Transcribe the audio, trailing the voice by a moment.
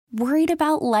Worried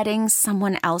about letting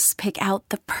someone else pick out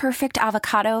the perfect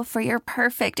avocado for your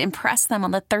perfect impress them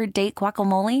on the third date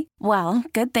guacamole? Well,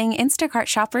 good thing Instacart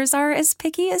shoppers are as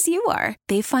picky as you are.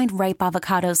 They find ripe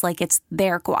avocados like it's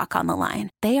their guac on the line.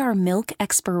 They are milk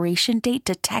expiration date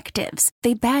detectives.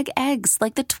 They bag eggs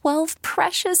like the 12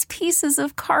 precious pieces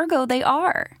of cargo they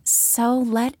are. So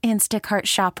let Instacart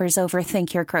shoppers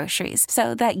overthink your groceries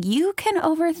so that you can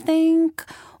overthink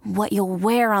what you'll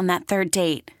wear on that third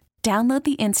date. Download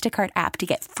the Instacart app to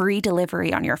get free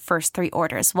delivery on your first 3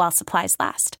 orders while supplies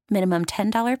last. Minimum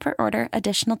 $10 per order.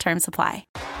 Additional terms apply.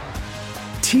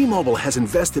 T-Mobile has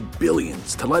invested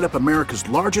billions to light up America's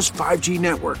largest 5G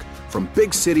network, from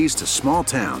big cities to small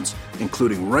towns,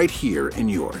 including right here in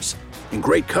yours. And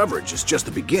great coverage is just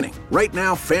the beginning. Right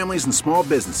now, families and small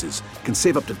businesses can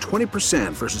save up to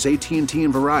 20% versus AT&T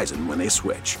and Verizon when they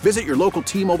switch. Visit your local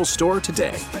T-Mobile store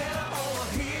today.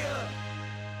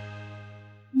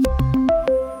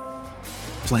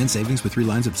 Plan savings with 3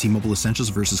 lines of T-Mobile Essentials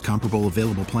versus comparable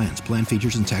available plans. Plan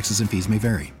features and taxes and fees may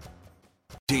vary.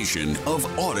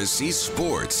 Of Odyssey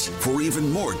Sports. For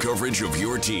even more coverage of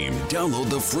your team, download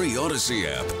the free Odyssey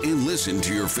app and listen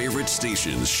to your favorite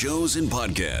stations, shows, and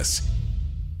podcasts.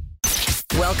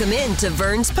 Welcome in to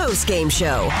Vern's post-game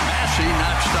show. Massey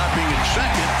not stopping in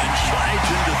second and slides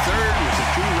into third with a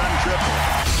 2-run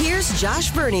triple. Here's Josh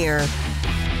Vernier.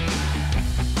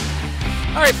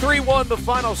 All right, 3-1 the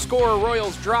final score.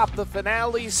 Royals drop the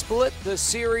finale, split the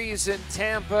series in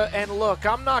Tampa. And look,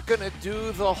 I'm not going to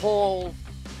do the whole,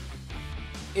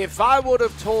 if I would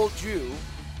have told you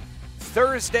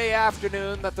Thursday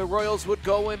afternoon that the Royals would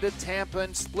go into Tampa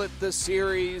and split the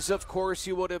series, of course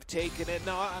you would have taken it.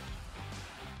 No,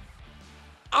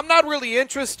 I'm not really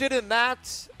interested in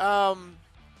that.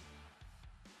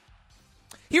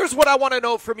 Here's what I want to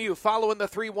know from you following the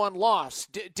 3-1 loss.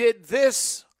 Did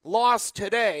this loss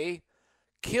today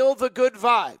kill the good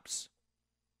vibes?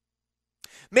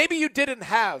 Maybe you didn't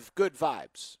have good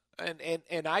vibes,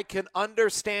 and I can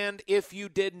understand if you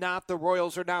did not. The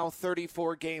Royals are now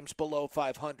 34 games below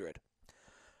 500.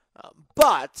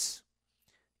 But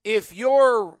if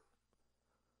you're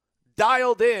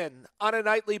dialed in on a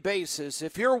nightly basis,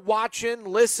 if you're watching,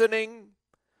 listening,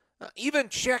 even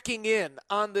checking in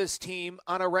on this team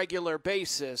on a regular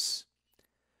basis,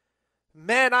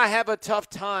 man, I have a tough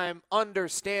time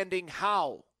understanding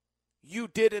how you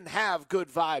didn't have good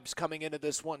vibes coming into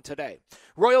this one today.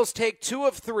 Royals take 2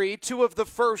 of 3, 2 of the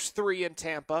first 3 in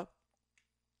Tampa.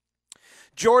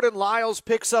 Jordan Lyles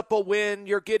picks up a win.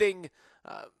 You're getting,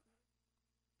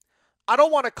 I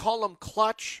don't want to call them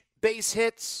clutch base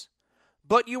hits,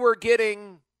 but you were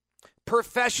getting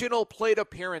professional plate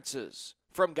appearances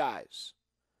from guys.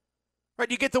 Right,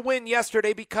 you get the win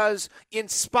yesterday because in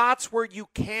spots where you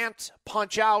can't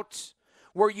punch out,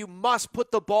 where you must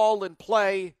put the ball in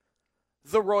play,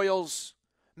 the Royals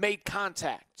made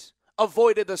contact,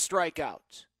 avoided the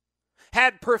strikeout,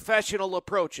 had professional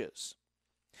approaches.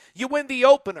 You win the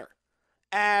opener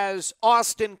as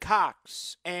Austin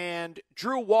Cox and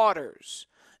Drew Waters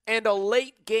and a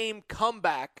late game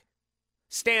comeback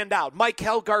stand out.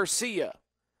 Michael Garcia,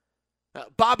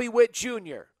 Bobby Witt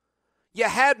Jr., you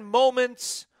had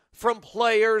moments from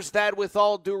players that, with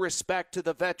all due respect to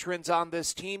the veterans on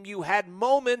this team, you had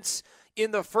moments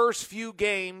in the first few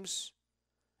games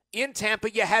in Tampa.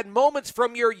 You had moments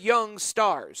from your young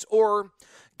stars or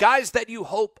guys that you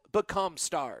hope become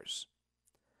stars.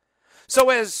 So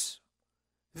as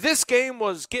this game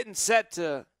was getting set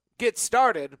to get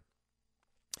started,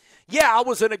 yeah, I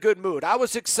was in a good mood. I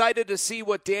was excited to see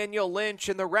what Daniel Lynch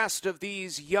and the rest of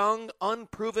these young,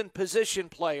 unproven position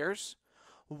players,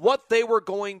 what they were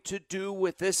going to do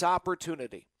with this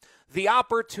opportunity. The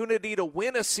opportunity to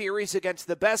win a series against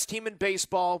the best team in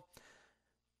baseball.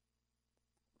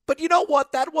 But you know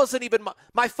what? That wasn't even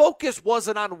my focus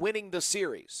wasn't on winning the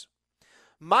series.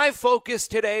 My focus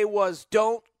today was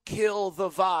don't kill the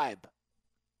vibe.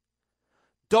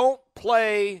 Don't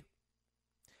play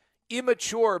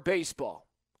immature baseball.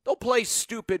 Don't play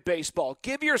stupid baseball.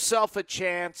 Give yourself a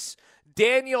chance.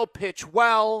 Daniel pitched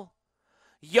well.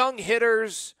 Young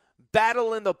hitters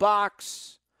battle in the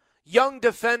box. Young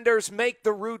defenders make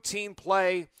the routine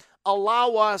play.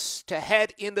 Allow us to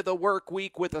head into the work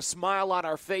week with a smile on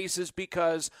our faces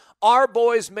because our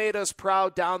boys made us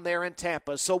proud down there in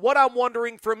Tampa. So what I'm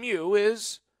wondering from you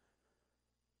is,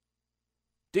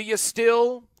 do you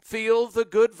still feel the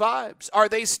good vibes? Are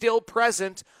they still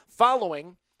present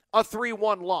following a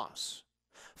 3-1 loss?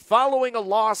 Following a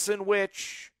loss in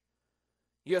which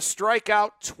you strike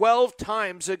out 12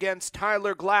 times against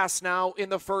Tyler Glasnow in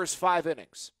the first 5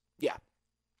 innings. Yeah.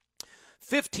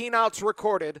 15 outs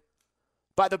recorded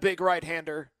by the big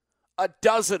right-hander a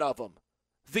dozen of them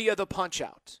via the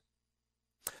Punch-Out.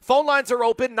 Phone lines are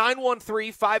open,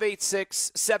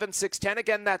 913-586-7610.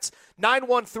 Again, that's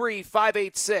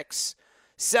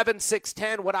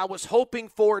 913-586-7610. What I was hoping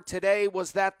for today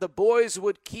was that the boys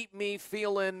would keep me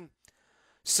feeling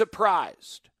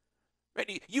surprised.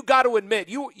 You got to admit,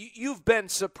 you've been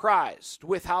surprised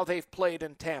with how they've played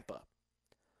in Tampa.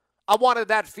 I wanted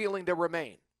that feeling to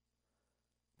remain.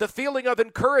 The feeling of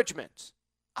encouragement,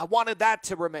 I wanted that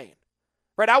to remain.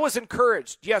 Right, I was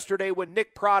encouraged yesterday when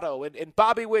Nick Pratto and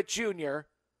Bobby Witt Jr.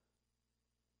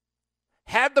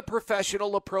 had the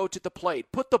professional approach at the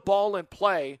plate, put the ball in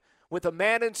play with a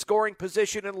man in scoring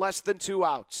position in less than 2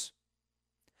 outs.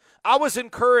 I was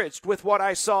encouraged with what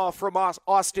I saw from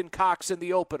Austin Cox in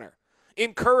the opener.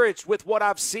 Encouraged with what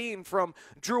I've seen from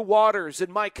Drew Waters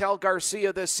and Maikel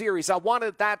Garcia this series. I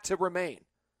wanted that to remain.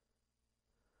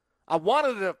 I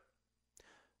wanted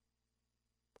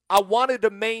to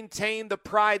maintain the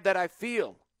pride that I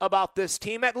feel about this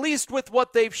team, at least with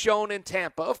what they've shown in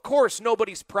Tampa. Of course,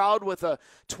 nobody's proud with a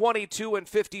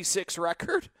 22-56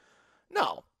 record.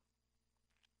 No.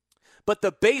 But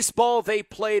the baseball they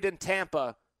played in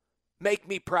Tampa make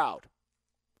me proud.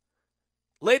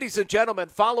 Ladies and gentlemen,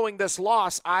 following this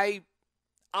loss, I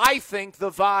think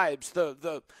the vibes,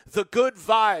 the good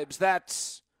vibes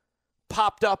that's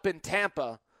popped up in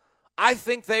Tampa, I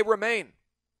think they remain.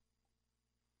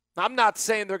 I'm not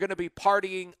saying they're going to be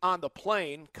partying on the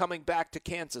plane coming back to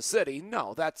Kansas City.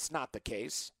 No, that's not the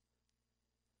case.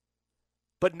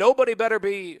 But nobody better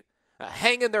be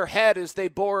hanging their head as they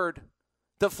board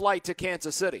the flight to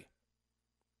Kansas City.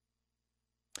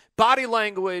 Body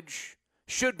language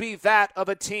should be that of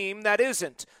a team that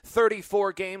isn't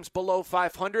 34 games below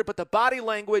 500, but the body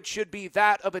language should be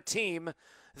that of a team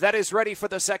that is ready for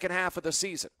the second half of the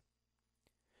season.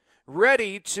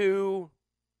 Ready to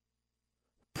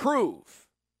prove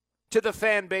to the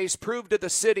fan base, prove to the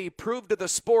city, prove to the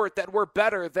sport that we're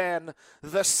better than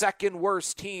the second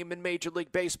worst team in Major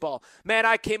League Baseball. Man,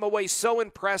 I came away so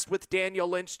impressed with Daniel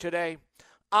Lynch today.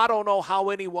 I don't know how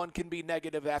anyone can be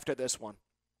negative after this one.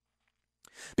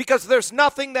 Because there's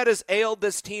nothing that has ailed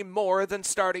this team more than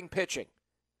starting pitching.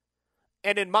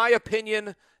 And in my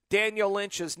opinion, Daniel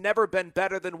Lynch has never been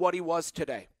better than what he was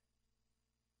today.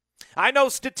 I know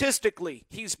statistically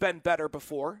he's been better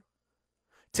before.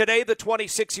 Today, the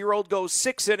 26-year-old goes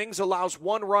 6 innings, allows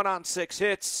 1 run on 6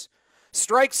 hits,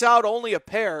 strikes out only a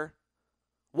pair,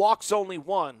 walks only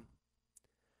 1.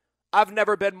 I've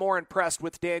never been more impressed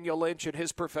with Daniel Lynch in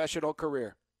his professional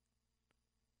career.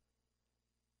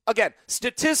 Again,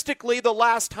 statistically, the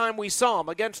last time we saw him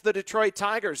against the Detroit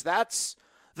Tigers, that's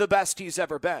the best he's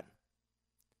ever been.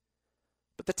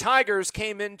 But the Tigers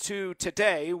came into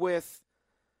today with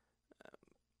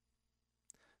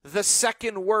the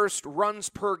second worst runs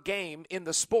per game in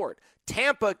the sport.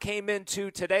 Tampa came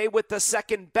into today with the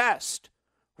second best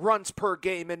runs per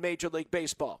game in Major League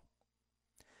Baseball.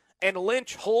 And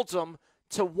Lynch holds them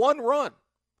to 1 run.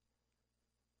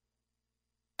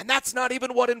 And that's not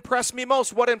even what impressed me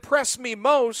most. What impressed me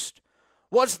most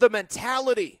was the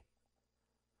mentality.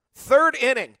 Third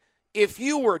inning, if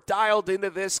you were dialed into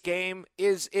this game,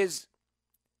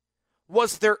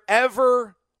 was there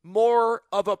ever more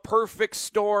of a perfect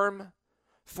storm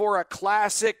for a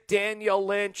classic Daniel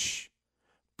Lynch,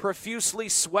 profusely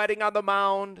sweating on the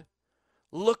mound,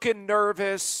 looking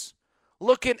nervous,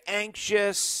 looking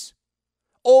anxious,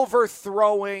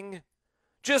 overthrowing,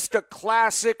 just a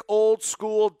classic old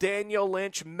school Daniel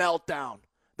Lynch meltdown.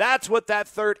 That's what that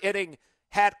third inning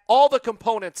had all the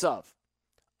components of,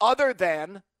 other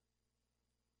than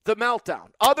the meltdown,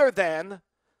 other than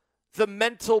the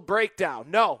mental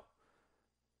breakdown. No.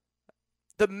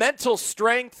 The mental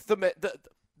strength,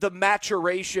 the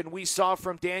maturation we saw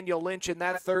from Daniel Lynch in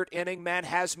that third inning, man,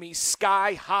 has me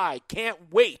sky high.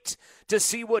 Can't wait to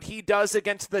see what he does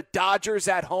against the Dodgers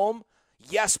at home.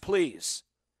 Yes, please.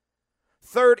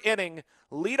 Third inning,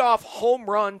 leadoff home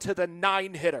run to the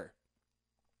 9-hitter.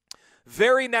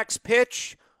 Very next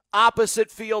pitch, opposite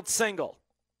field single.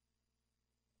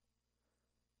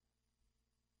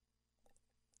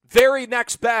 Very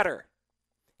next batter,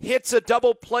 hits a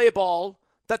double play ball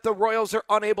that the Royals are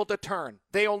unable to turn.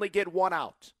 They only get 1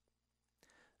 out.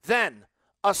 Then,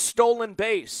 a stolen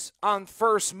base on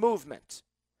first movement.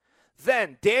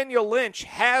 Then, Daniel Lynch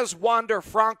has Wander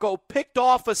Franco picked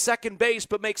off a second base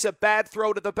but makes a bad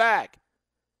throw to the bag.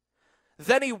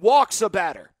 Then he walks a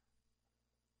batter.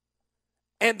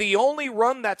 And the only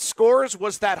run that scores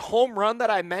was that home run that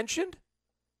I mentioned?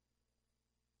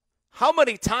 How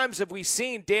many times have we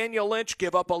seen Daniel Lynch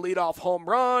give up a leadoff home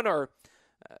run or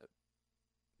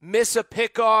miss a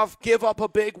pickoff, give up a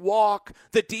big walk.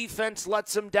 The defense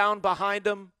lets them down behind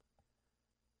them.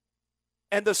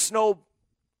 And the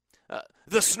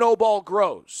snowball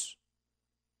grows.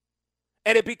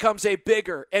 And it becomes a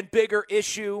bigger and bigger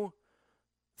issue.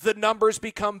 The numbers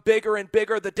become bigger and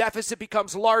bigger. The deficit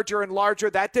becomes larger and larger.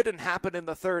 That didn't happen in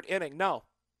the third inning, no.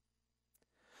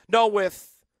 No,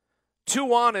 with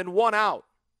 2 on and 1 out,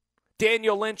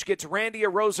 Daniel Lynch gets Randy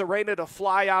Arozarena to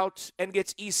fly out and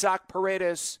gets Isaac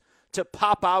Paredes to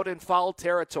pop out in foul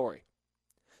territory.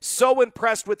 So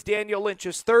impressed with Daniel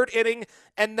Lynch's third inning,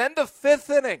 and then the fifth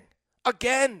inning.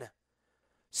 Again,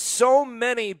 so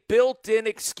many built-in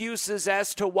excuses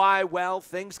as to why, well,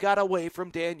 things got away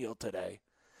from Daniel today.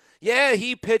 Yeah,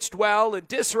 he pitched well and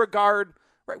disregard.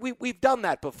 Right, we've done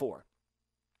that before.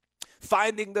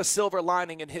 Finding the silver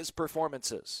lining in his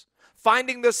performances.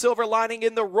 Finding the silver lining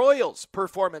in the Royals'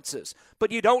 performances.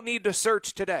 But you don't need to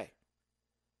search today.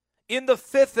 In the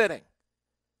fifth inning,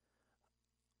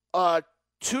 a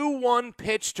 2-1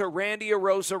 pitch to Randy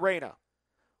Arozarena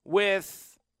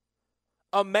with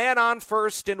a man on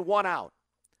first and 1 out.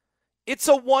 It's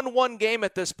a 1-1 game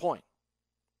at this point.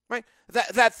 Right?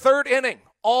 That third inning,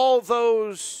 all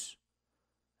those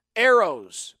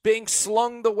arrows being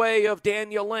slung the way of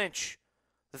Daniel Lynch,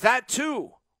 that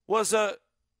too was a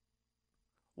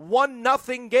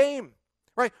 1-0 game.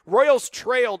 Right? Royals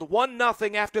trailed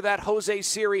 1-0 after that Jose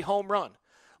Siri home run.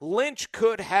 Lynch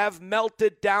could have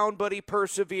melted down, but he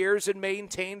perseveres and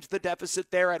maintains the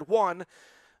deficit there at 1.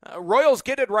 Royals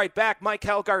get it right back.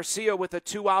 Michael Garcia with a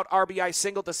 2-out RBI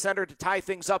single to center to tie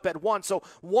things up at 1. So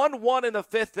 1-1 in the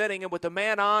fifth inning, and with the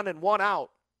man on and 1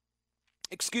 out.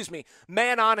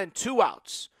 Man on and 2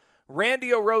 outs.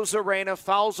 Randy Arozarena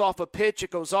fouls off a pitch.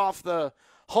 It goes off the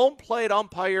home plate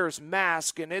umpire's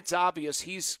mask, and it's obvious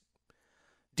he's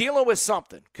dealing with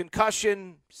something.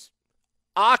 Concussion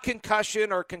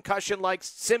or concussion-like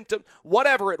symptom,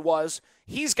 whatever it was,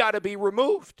 he's got to be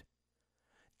removed.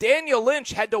 Daniel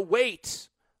Lynch had to wait,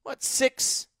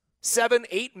 6, 7,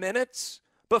 8 minutes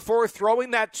before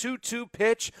throwing that 2-2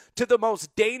 pitch to the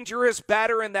most dangerous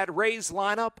batter in that Rays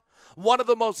lineup, one of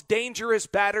the most dangerous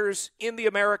batters in the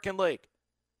American League.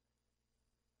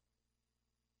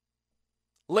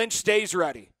 Lynch stays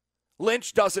ready.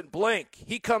 Lynch doesn't blink.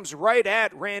 He comes right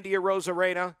at Randy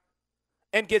Arozarena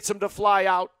and gets him to fly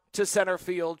out to center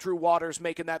field. Drew Waters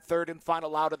making that third and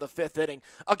final out of the fifth inning.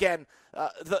 Again,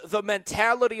 the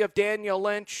mentality of Daniel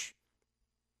Lynch,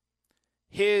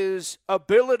 his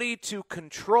ability to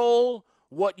control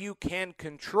what you can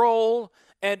control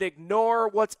and ignore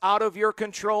what's out of your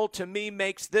control, to me,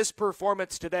 makes this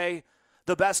performance today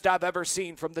the best I've ever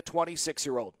seen from the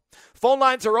 26-year-old. Phone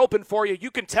lines are open for you.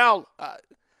 You can tell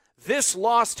this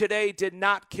loss today did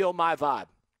not kill my vibe.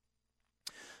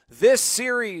 This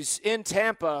series in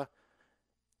Tampa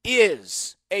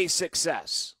is a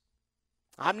success.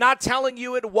 I'm not telling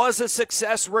you it was a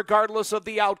success regardless of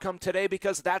the outcome today,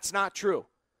 because that's not true.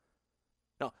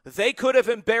 No, they could have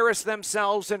embarrassed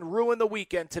themselves and ruined the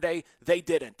weekend today. They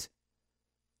didn't.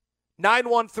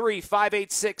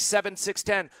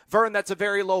 913-586-7610. Vern, that's a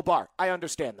very low bar. I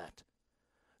understand that.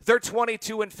 They're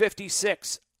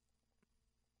 22-56.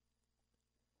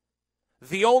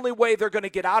 The only way they're going to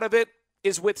get out of it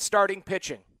is with starting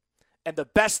pitching. And the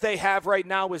best they have right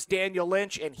now is Daniel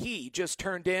Lynch, and he just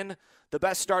turned in the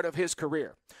best start of his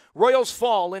career. Royals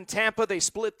fall in Tampa. They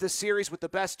split the series with the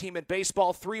best team in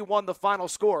baseball. 3-1 the final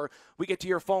score. We get to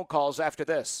your phone calls after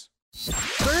this.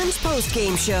 Vern's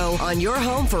postgame show on your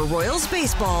home for Royals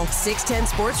baseball, 610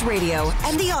 Sports Radio,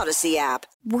 and the Odyssey app.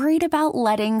 Worried about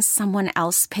letting someone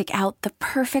else pick out the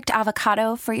perfect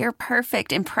avocado for your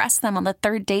perfect impress them on the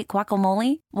third date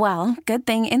guacamole? Well, good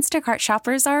thing Instacart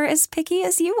shoppers are as picky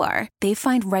as you are. They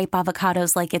find ripe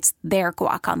avocados like it's their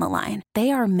guac on the line.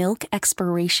 They are milk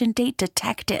expiration date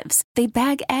detectives. They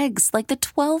bag eggs like the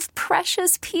 12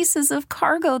 precious pieces of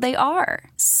cargo they are.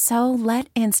 So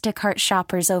let Instacart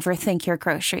shoppers overthink your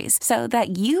groceries so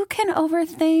that you can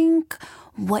overthink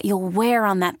what you'll wear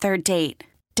on that third date.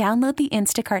 Download the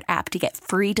Instacart app to get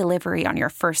free delivery on your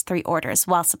first 3 orders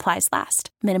while supplies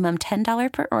last. Minimum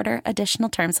 $10 per order. Additional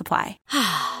terms apply.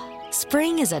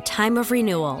 Spring is a time of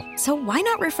renewal, so why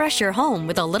not refresh your home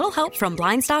with a little help from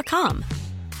Blinds.com?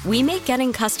 We make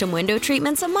getting custom window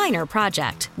treatments a minor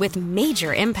project with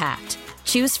major impact.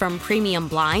 Choose from premium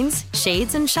blinds,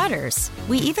 shades, and shutters.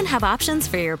 We even have options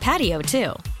for your patio,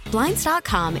 too.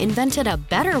 Blinds.com invented a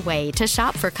better way to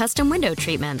shop for custom window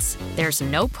treatments. There's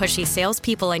no pushy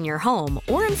salespeople in your home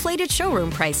or inflated showroom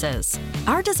prices.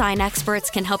 Our design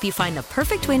experts can help you find the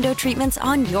perfect window treatments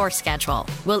on your schedule.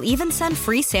 We'll even send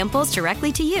free samples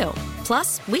directly to you.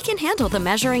 Plus, we can handle the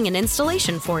measuring and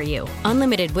installation for you.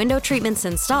 Unlimited window treatments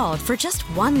installed for just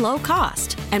one low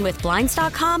cost. And with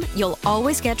Blinds.com, you'll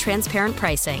always get transparent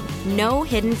pricing. No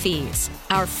hidden fees.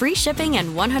 Our free shipping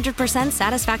and 100%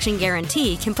 satisfaction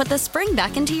guarantee can put the spring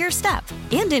back into your step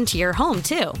and into your home,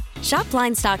 too. Shop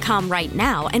Blinds.com right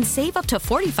now and save up to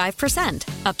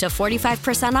 45%. Up to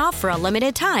 45% off for a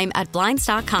limited time at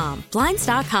Blinds.com.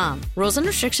 Blinds.com. Rules and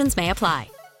restrictions may apply.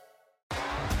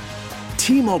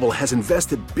 T-Mobile has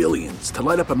invested billions to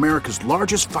light up America's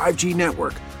largest 5G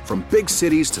network, from big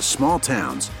cities to small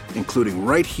towns, including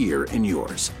right here in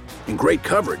yours. And great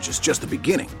coverage is just the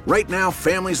beginning. Right now,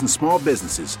 families and small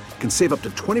businesses can save up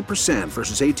to 20%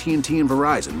 versus AT&T and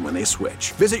Verizon when they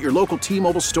switch. Visit your local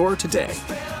T-Mobile store today.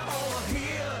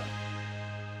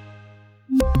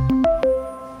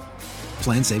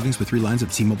 Plan savings with 3 lines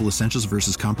of T-Mobile Essentials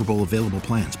versus comparable available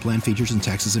plans. Plan features and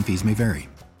taxes and fees may vary.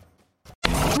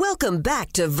 Welcome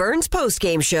back to Vern's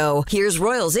postgame show. Here's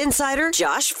Royals insider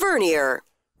Josh Vernier.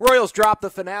 Royals dropped the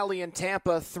finale in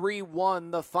Tampa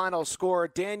 3-1, the final score.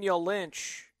 Daniel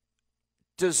Lynch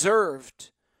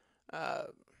deserved a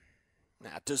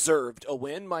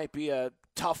win. Might be a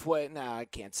tough way. I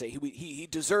can't say he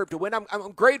deserved a win.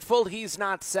 I'm grateful he's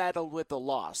not saddled with the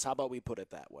loss. How about we put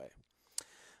it that way?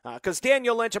 Because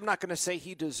Daniel Lynch, I'm not going to say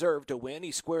he deserved a win.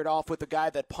 He squared off with a guy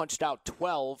that punched out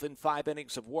 12 in 5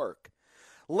 innings of work.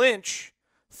 Lynch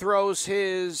throws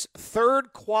his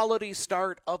 3rd quality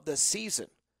start of the season.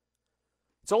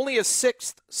 It's only his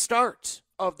 6th start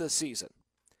of the season.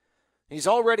 He's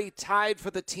already tied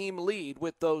for the team lead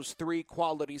with those 3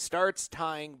 quality starts,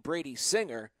 tying Brady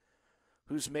Singer,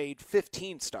 who's made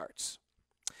 15 starts.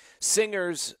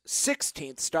 Singer's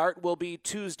 16th start will be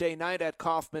Tuesday night at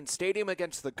Kauffman Stadium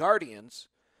against the Guardians.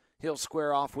 He'll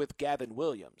square off with Gavin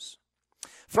Williams.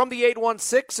 From the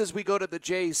 816, as we go to the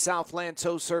Jays Southland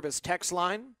Tow Service text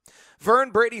line,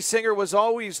 Vern, Brady Singer was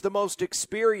always the most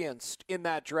experienced in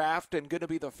that draft and going to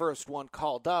be the first one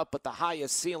called up, but the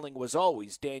highest ceiling was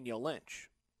always Daniel Lynch.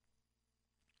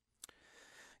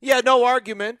 Yeah, no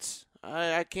argument.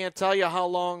 I can't tell you how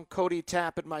long Cody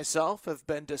Tapp and myself have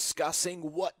been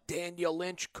discussing what Daniel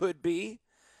Lynch could be.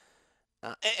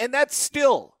 And that's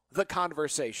still the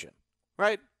conversation,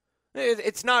 right?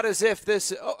 It's not as if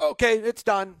this, okay, it's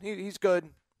done. He's good.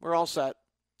 We're all set.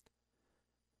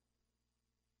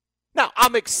 Now,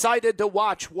 I'm excited to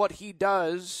watch what he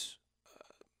does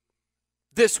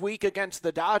this week against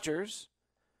the Dodgers.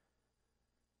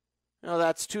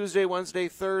 That's Tuesday, Wednesday,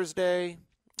 Thursday,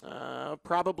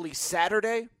 probably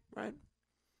Saturday, right?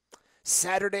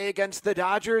 Saturday against the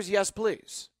Dodgers, yes,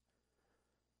 please.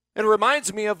 It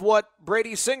reminds me of what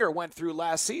Brady Singer went through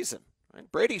last season. Right?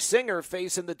 Brady Singer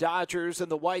facing the Dodgers and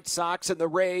the White Sox and the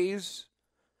Rays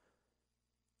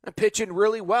and pitching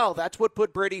really well. That's what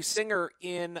put Brady Singer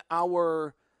in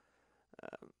our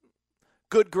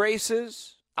good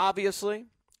graces, obviously.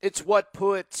 It's what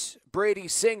put Brady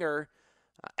Singer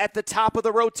at the top of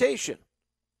the rotation.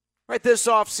 Right, this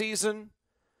offseason,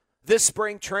 this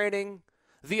spring training,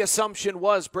 the assumption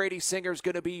was Brady Singer's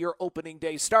going to be your opening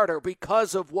day starter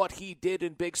because of what he did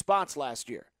in big spots last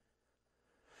year.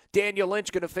 Daniel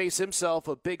Lynch going to face himself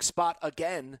a big spot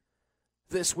again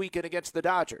this weekend against the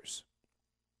Dodgers.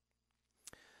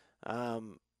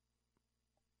 But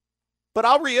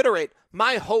I'll reiterate,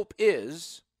 my hope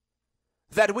is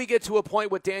that we get to a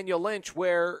point with Daniel Lynch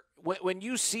where when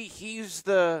you see he's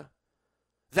that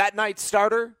night's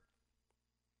starter,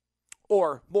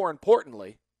 or more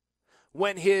importantly,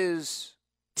 when his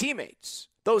teammates,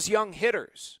 those young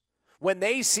hitters, when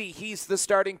they see he's the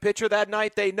starting pitcher that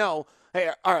night, they know, hey,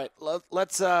 all right,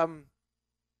 let's, man,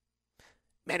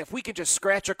 if we can just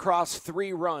scratch across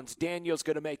 3 runs, Daniel's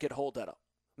going to make it hold up.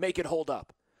 Make it hold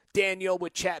up. Daniel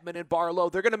with Chapman and Barlow,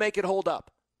 they're going to make it hold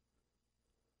up.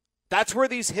 That's where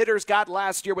these hitters got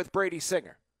last year with Brady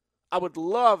Singer. I would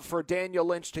love for Daniel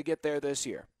Lynch to get there this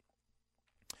year.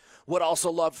 Would also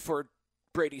love for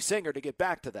Brady Singer to get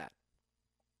back to that.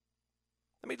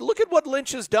 I mean, look at what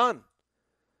Lynch has done.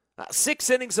 6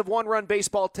 innings of 1-run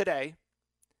baseball today.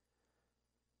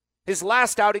 His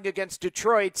last outing against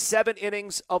Detroit, 7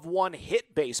 innings of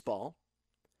 1-hit baseball.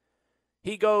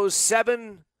 He goes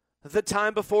 7 the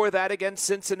time before that against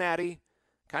Cincinnati.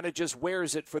 Kind of just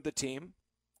wears it for the team.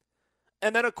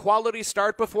 And then a quality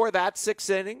start before that, 6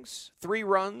 innings, 3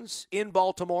 runs in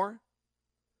Baltimore.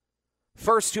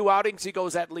 First 2 outings, he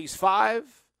goes at least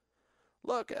 5.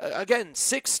 Look, again,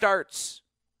 6 starts,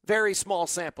 very small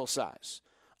sample size.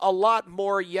 A lot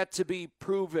more yet to be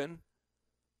proven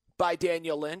by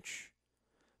Daniel Lynch.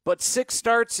 But 6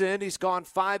 starts in, he's gone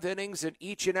 5 innings in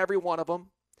each and every one of them.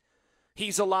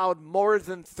 He's allowed more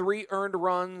than 3 earned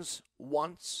runs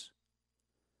once.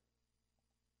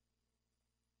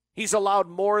 He's allowed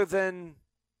more than,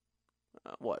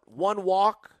 1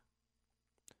 walk.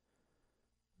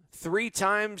 3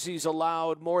 times he's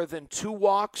allowed more than 2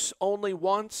 walks, only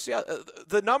once. Yeah,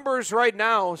 the numbers right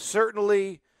now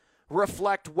certainly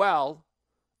reflect well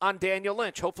on Daniel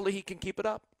Lynch. Hopefully he can keep it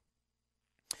up.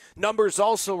 Numbers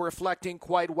also reflecting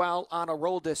quite well on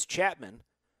Aroldis Chapman.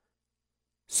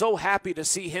 So happy to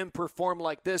see him perform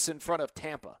like this in front of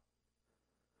Tampa.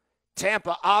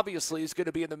 Tampa obviously is going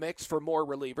to be in the mix for more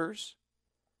relievers.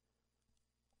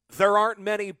 There aren't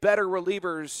many better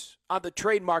relievers on the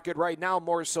trade market right now,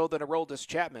 more so than Aroldis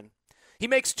Chapman. He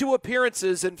makes 2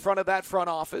 appearances in front of that front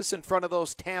office, in front of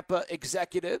those Tampa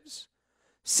executives.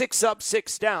 6 up,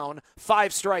 6 down,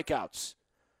 5 strikeouts.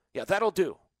 Yeah, that'll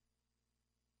do.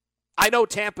 I know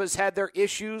Tampa's had their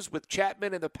issues with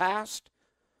Chapman in the past.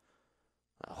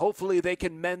 Hopefully they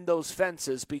can mend those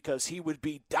fences because he would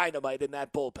be dynamite in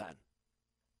that bullpen.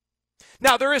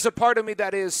 Now, there is a part of me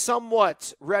that is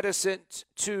somewhat reticent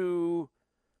to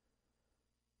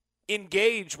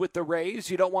engage with the Rays.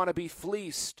 You don't want to be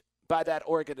fleeced by that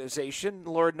organization.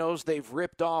 Lord knows they've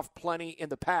ripped off plenty in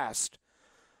the past.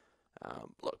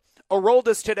 Look,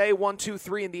 Aroldis today,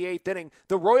 1-2-3 in the 8th inning.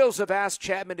 The Royals have asked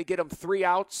Chapman to get him 3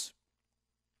 outs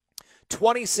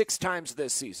 26 times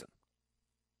this season.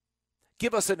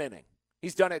 Give us an inning.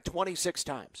 He's done it 26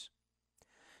 times.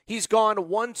 He's gone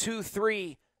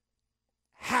 1-2-3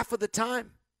 half of the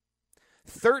time.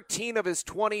 13 of his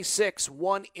 26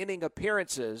 one-inning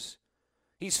appearances,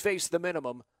 he's faced the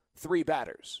minimum 3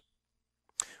 batters.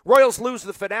 Royals lose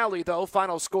the finale, though.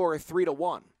 Final score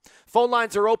 3-1. Phone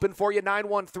lines are open for you,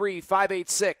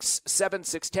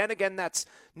 913-586-7610. Again, that's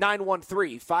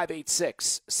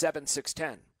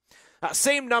 913-586-7610.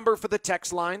 Same number for the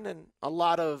text line, and a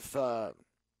lot of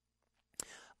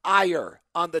ire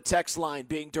on the text line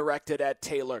being directed at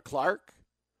Taylor Clark.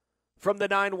 From the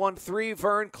 913,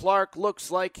 Vern, Clark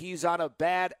looks like he's on a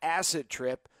bad acid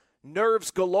trip. Nerves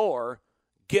galore.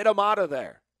 Get him out of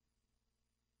there.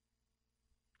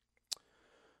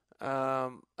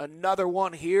 Another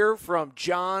one here from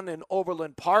John in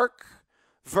Overland Park.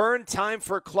 Vern, time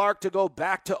for Clark to go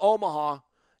back to Omaha.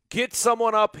 Get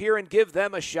someone up here and give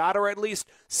them a shot, or at least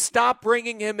stop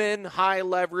bringing him in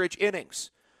high-leverage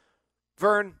innings.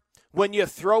 Vern, when you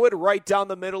throw it right down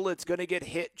the middle, it's going to get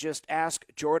hit. Just ask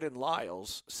Jordan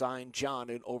Lyles, signed John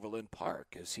in Overland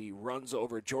Park, as he runs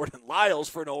over Jordan Lyles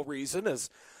for no reason, as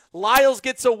Lyles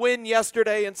gets a win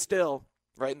yesterday and still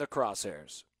right in the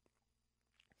crosshairs.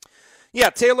 Yeah,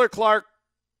 Taylor Clark,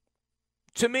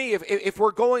 to me, if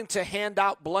we're going to hand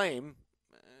out blame,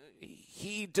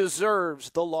 he deserves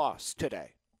the loss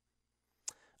today.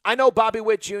 I know Bobby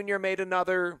Witt Jr. made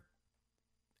another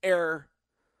error,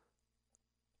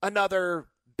 another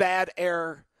bad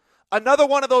error, another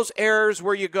one of those errors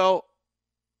where you go,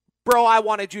 bro, I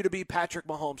wanted you to be Patrick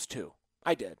Mahomes too.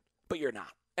 I did, but you're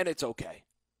not, and it's okay.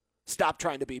 Stop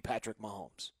trying to be Patrick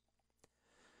Mahomes.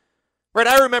 Right,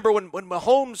 I remember when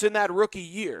Mahomes in that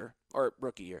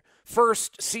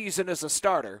first season as a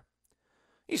starter,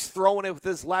 he's throwing it with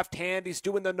his left hand. He's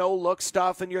doing the no-look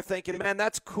stuff, and you're thinking, man,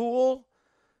 that's cool.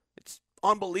 It's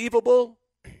unbelievable.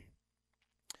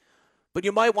 But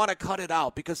you might want to cut it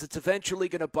out because it's eventually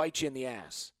going to bite you in the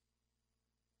ass.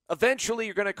 Eventually,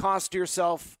 you're going to cost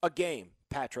yourself a game,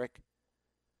 Patrick.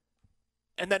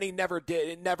 And then he never did.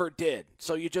 It never did.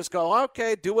 So you just go,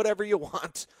 okay, do whatever you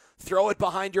want. Throw it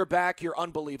behind your back. You're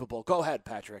unbelievable. Go ahead,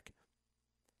 Patrick.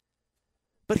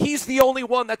 But he's the only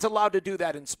one that's allowed to do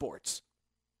that in sports.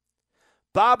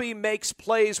 Bobby makes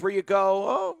plays where you go,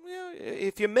 oh, yeah,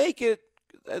 if you make it,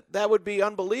 that would be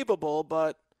unbelievable,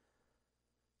 but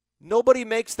nobody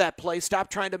makes that play.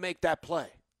 Stop trying to make that play.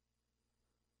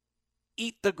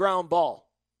 Eat the ground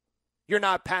ball. You're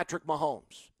not Patrick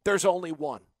Mahomes. There's only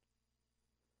one.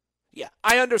 Yeah,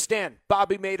 I understand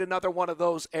Bobby made another one of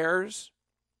those errors,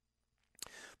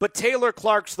 but Taylor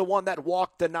Clark's the one that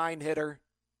walked the 9-hitter.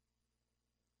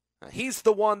 He's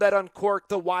the one that uncorked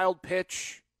the wild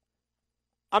pitch.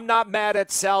 I'm not mad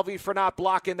at Salvi for not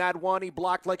blocking that one. He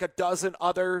blocked like a dozen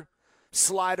other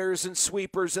sliders and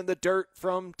sweepers in the dirt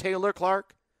from Taylor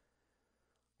Clark.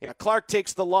 Yeah, Clark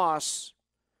takes the loss.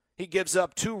 He gives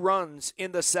up 2 runs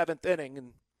in the 7th inning,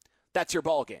 and that's your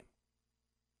ball game.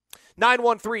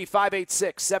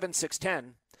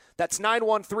 913-586-7610. That's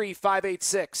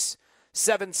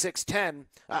 913-586-7610.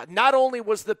 Not only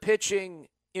was the pitching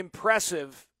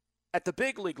impressive at the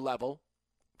big league level,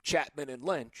 Chapman and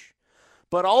Lynch,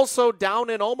 But also down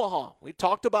in Omaha, we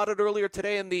talked about it earlier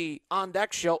today in the On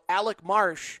Deck show, Alec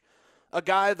Marsh, a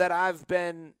guy that I've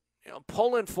been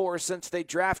pulling for since they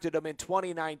drafted him in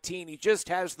 2019. He just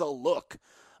has the look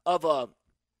of a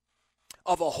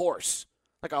horse,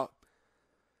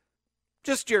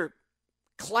 just your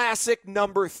classic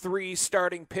number 3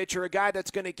 starting pitcher, a guy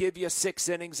that's going to give you 6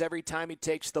 innings every time he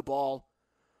takes the ball.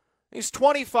 He's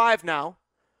 25 now.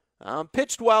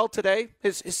 Pitched well today.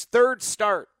 His third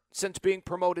start since being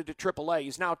promoted to AAA.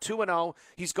 He's now 2-0.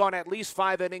 He's gone at least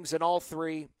 5 innings in all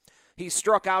 3. He's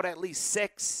struck out at least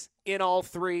 6 in all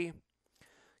 3.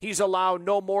 He's allowed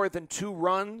no more than 2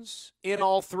 runs in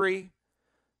all 3.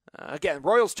 Again,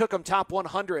 Royals took him top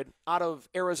 100 out of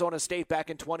Arizona State back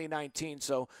in 2019.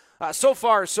 So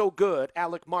far, so good.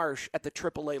 Alec Marsh at the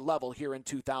AAA level here in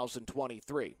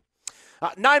 2023.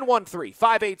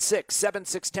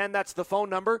 913-586-7610. That's the phone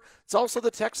number. It's also the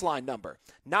text line number.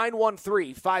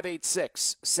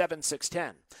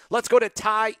 913-586-7610. Let's go to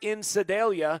Ty in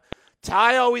Sedalia.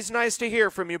 Ty, always nice to hear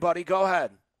from you, buddy. Go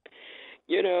ahead.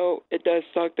 It does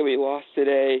suck that we lost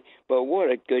today, but what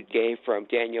a good game from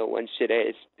Daniel Lynch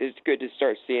today. It's good to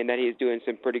start seeing that he's doing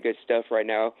some pretty good stuff right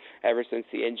now ever since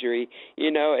the injury.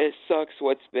 It sucks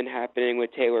what's been happening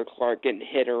with Taylor Clark getting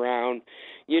hit around.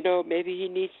 Maybe he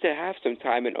needs to have some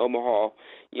time in Omaha.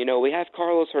 We have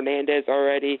Carlos Hernandez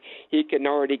already. He can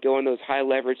already go in those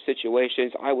high-leverage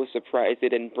situations. I was surprised they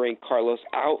didn't bring Carlos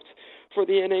out for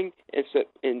the inning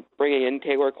in bringing in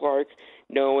Taylor Clark,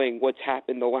 knowing what's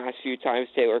happened the last few times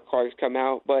Taylor Clark's come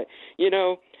out. But,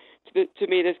 to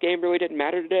me, this game really didn't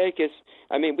matter today because,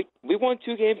 we won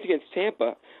 2 games against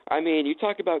Tampa. You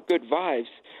talk about good vibes.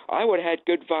 I would have had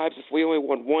good vibes if we only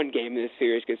won 1 game in this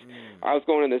series because I was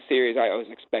going in this series, I was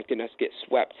expecting us to get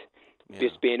swept,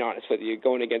 just being honest with you,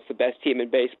 going against the best team in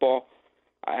baseball.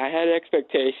 I had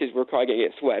expectations we're probably going to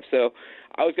get swept, so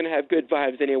I was going to have good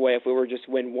vibes anyway if we were just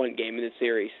win 1 game in the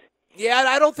series. Yeah,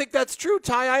 I don't think that's true,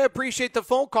 Ty. I appreciate the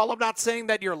phone call. I'm not saying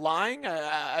that you're lying.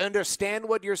 I understand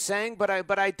what you're saying, but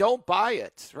I don't buy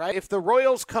it, right? If the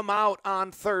Royals come out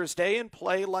on Thursday and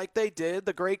play like they did,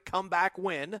 the great comeback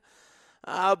win,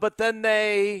 but then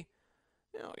they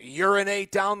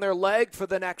urinate down their leg for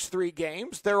the next 3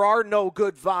 games, there are no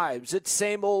good vibes. It's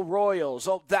same old Royals.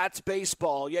 Oh, that's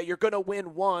baseball. Yeah, you're going to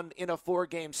win 1 in a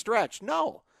 4-game stretch.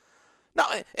 No.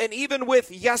 And even with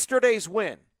yesterday's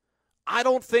win, I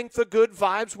don't think the good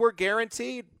vibes were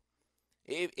guaranteed.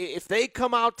 If they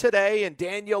come out today and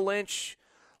Daniel Lynch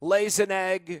lays an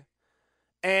egg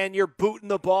and you're booting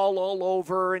the ball all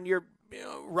over and you're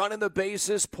running the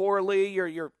bases poorly,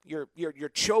 you're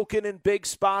choking in big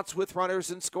spots with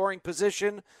runners in scoring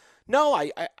position, no,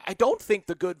 I don't think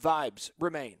the good vibes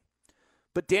remain.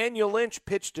 But Daniel Lynch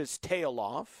pitched his tail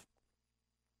off.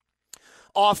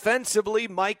 Offensively,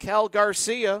 Michael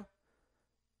Garcia,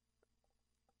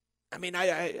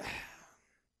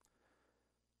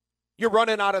 you're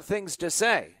running out of things to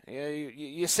say.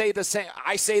 You say the same.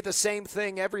 I say the same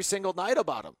thing every single night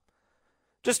about him.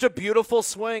 Just a beautiful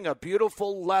swing, a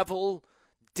beautiful level,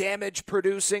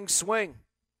 damage-producing swing.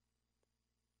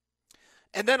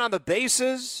 And then on the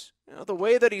bases, the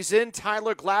way that he's in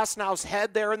Tyler Glasnow's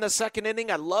head there in the 2nd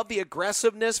inning, I love the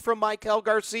aggressiveness from Michael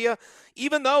Garcia,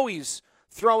 even though he's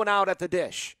thrown out at the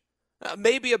dish.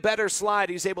 Maybe a better slide.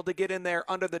 He's able to get in there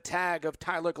under the tag of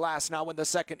Tyler Glasnow in the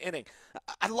 2nd inning.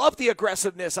 I love the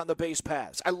aggressiveness on the base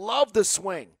paths. I love the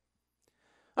swing.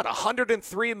 An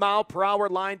 103-mile-per-hour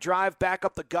line drive back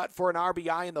up the gut for an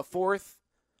RBI in the 4th.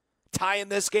 Tying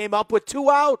this game up with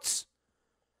 2 outs.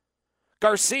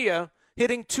 Garcia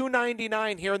hitting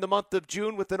 .299 here in the month of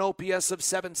June with an OPS of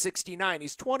 .769.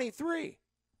 He's 23.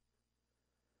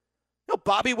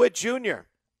 Bobby Witt Jr.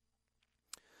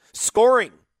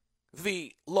 scoring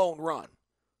the lone run.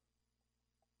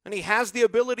 And he has the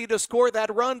ability to score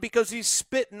that run because he's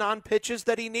spitting on pitches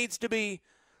that he needs to be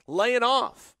laying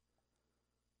off.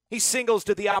 He singles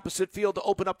to the opposite field to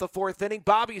open up the 4th inning.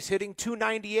 Bobby's hitting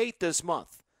 .298 this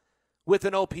month with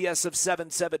an OPS of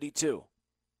 .772.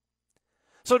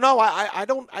 So no,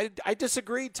 I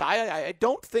disagree, Ty. I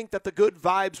don't think that the good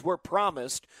vibes were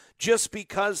promised just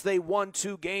because they won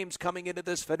 2 games coming into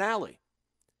this finale.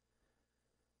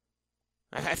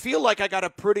 I feel like I got a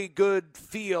pretty good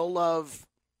feel of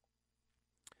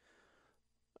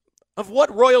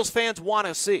what Royals fans want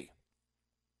to see.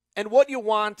 And what you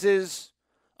want is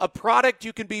a product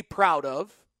you can be proud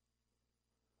of.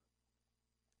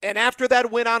 And after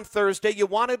that win on Thursday, you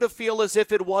wanted to feel as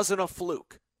if it wasn't a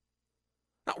fluke.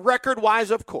 Now,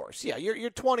 record-wise, of course, yeah, you're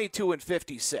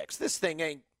 22-56. This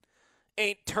thing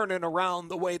ain't turning around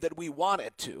the way that we want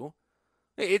it to.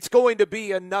 It's going to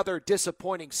be another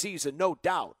disappointing season, no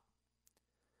doubt.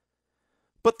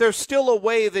 But there's still a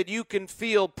way that you can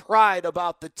feel pride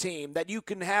about the team, that you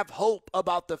can have hope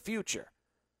about the future.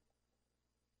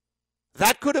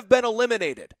 That could have been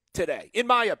eliminated today, in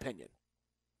my opinion.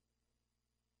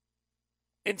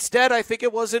 Instead, I think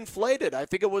it was inflated. I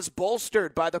think it was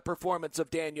bolstered by the performance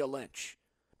of Daniel Lynch,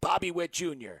 Bobby Witt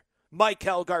Jr.,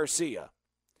 Michael Garcia.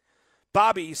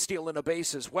 Bobby stealing a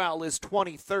base as well is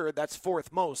 23rd. That's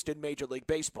fourth most in Major League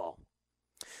Baseball.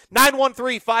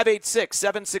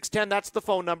 913-586-7610. That's the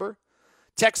phone number.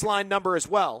 Text line number as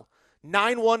well.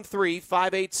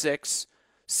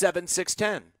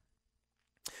 913-586-7610.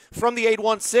 From the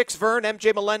 816, Vern,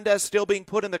 MJ Melendez still being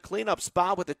put in the cleanup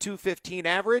spot with a 215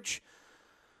 average.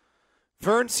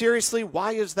 Vern, seriously,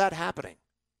 why is that happening?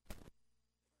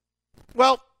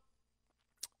 Well,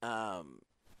 a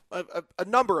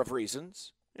number of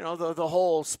reasons. You know, the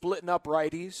whole splitting up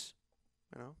righties.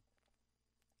 You know,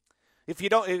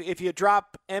 if you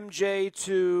drop MJ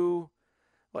to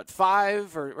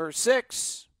 5 or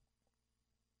 6,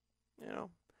 you know,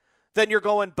 then you're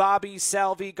going Bobby,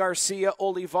 Salvi, Garcia,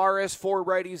 Olivares, 4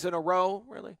 righties in a row.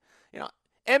 Really, you know,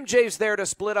 MJ's there to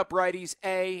split up righties,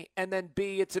 A, and then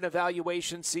B, it's an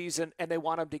evaluation season, and they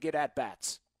want him to get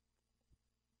at-bats.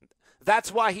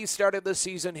 That's why he started the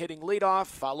season hitting leadoff,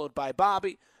 followed by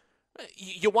Bobby.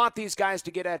 You want these guys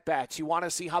to get at-bats. You want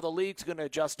to see how the league's going to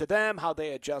adjust to them, how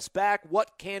they adjust back.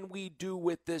 What can we do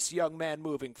with this young man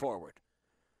moving forward?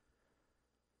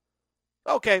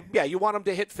 Okay, yeah, you want him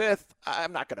to hit 5th?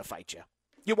 I'm not going to fight you.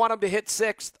 You want him to hit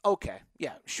 6th? Okay,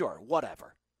 yeah, sure,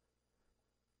 whatever.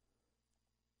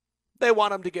 They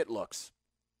want him to get looks.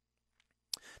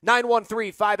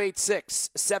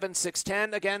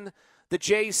 913-586-7610. Again, the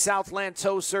Jays Southland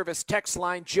Tow Service text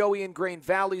line. Joey in Grain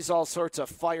Valley's all sorts of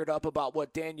fired up about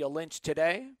what Daniel Lynch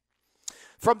today.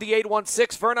 From the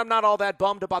 816, Vern, I'm not all that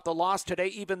bummed about the loss today,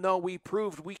 even though we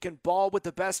proved we can ball with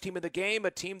the best team in the game,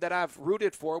 a team that I've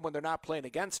rooted for when they're not playing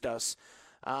against us.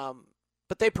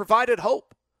 But they provided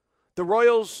hope. The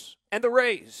Royals and the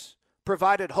Rays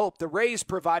provided hope. The Rays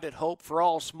provided hope for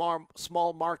all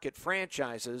small market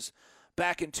franchises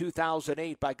back in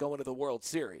 2008 by going to the World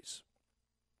Series.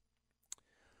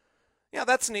 Yeah,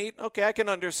 that's neat. Okay, I can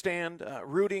understand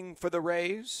rooting for the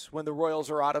Rays when the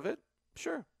Royals are out of it.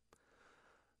 Sure.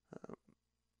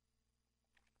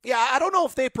 Yeah, I don't know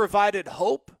if they provided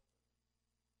hope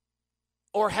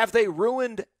or have they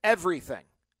ruined everything.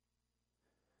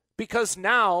 Because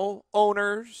now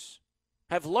owners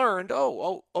have learned,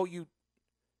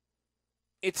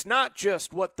 it's not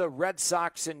just what the Red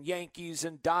Sox and Yankees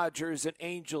and Dodgers and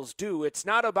Angels do. It's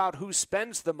not about who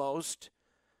spends the most.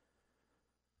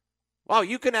 Wow,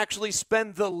 you can actually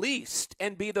spend the least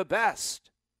and be the best.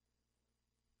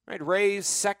 Right, Rays'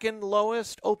 second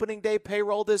lowest opening day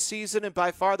payroll this season and by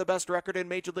far the best record in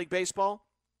Major League Baseball.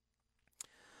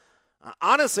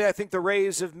 Honestly, I think the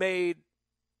Rays have made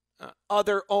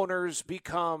other owners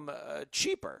become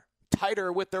cheaper,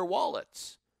 tighter with their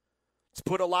wallets. It's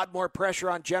put a lot more pressure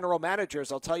on general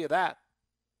managers, I'll tell you that.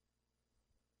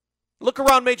 Look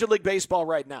around Major League Baseball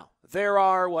right now. There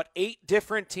are, 8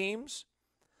 different teams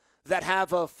that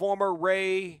have a former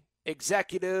Ray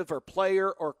executive or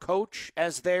player or coach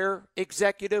as their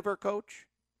executive or coach.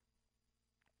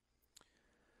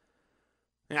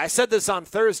 And I said this on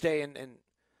Thursday, and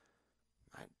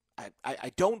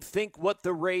I don't think what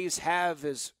the Rays have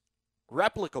is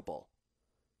replicable.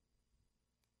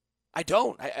 I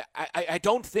don't. I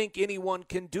don't think anyone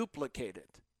can duplicate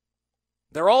it.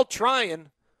 They're all trying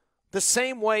the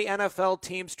same way NFL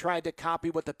teams tried to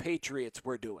copy what the Patriots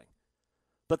were doing.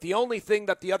 But the only thing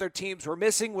that the other teams were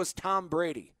missing was Tom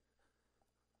Brady.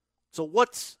 So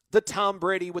what's the Tom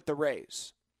Brady with the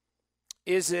Rays?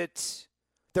 Is it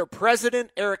their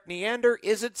president, Eric Neander?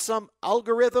 Is it some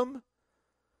algorithm?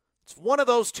 It's one of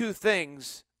those two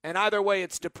things, and either way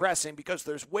it's depressing because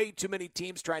there's way too many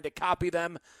teams trying to copy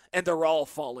them, and they're all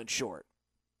falling short.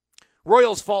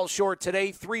 Royals fall short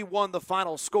today, 3-1 the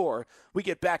final score. We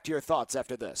get back to your thoughts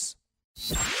after this.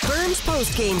 Vern's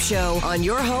post-game show on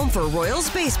your home for Royals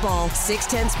baseball,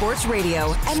 610 Sports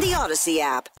Radio, and the Odyssey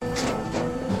app.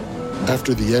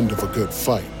 After the end of a good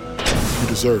fight, you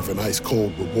deserve an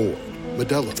ice-cold reward.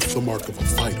 Modelo is the mark of a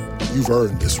fighter. You've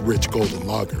earned this rich golden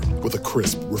lager with a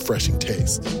crisp, refreshing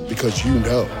taste. Because you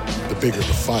know, the bigger the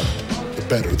fight, the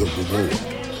better the reward.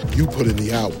 You put in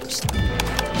the hours,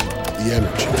 the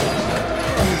energy,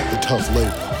 the tough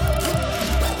labor.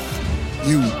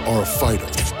 You are a fighter,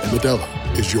 and Modelo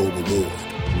is your reward.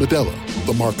 Modelo,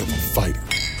 the mark of a fighter.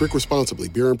 Drink responsibly.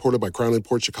 Beer imported by Crown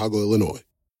Imports, Chicago, Illinois.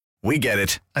 We get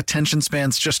it. Attention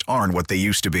spans just aren't what they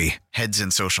used to be. Heads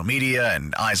in social media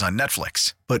and eyes on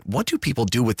Netflix. But what do people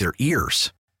do with their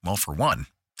ears? Well, for one,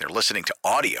 They're listening to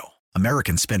audio.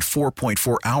 Americans spend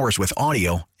 4.4 hours with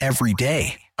audio every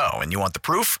day. Oh, and you want the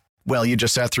proof? Well, you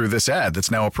just sat through this ad that's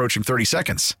now approaching 30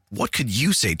 seconds. What could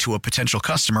you say to a potential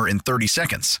customer in 30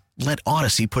 seconds? Let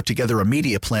Odyssey put together a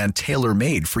media plan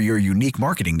tailor-made for your unique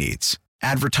marketing needs.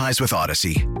 Advertise with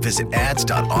Odyssey. Visit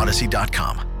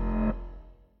ads.odyssey.com.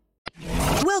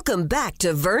 Welcome back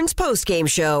to Vern's postgame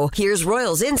show. Here's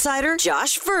Royals insider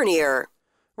Josh Vernier.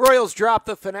 Royals dropped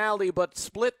the finale but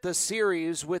split the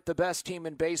series with the best team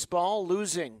in baseball,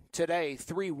 losing today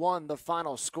 3-1 the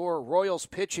final score. Royals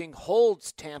pitching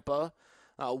holds Tampa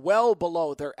well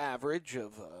below their average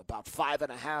of about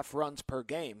 5.5 runs per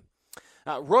game.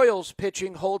 Royals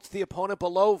pitching holds the opponent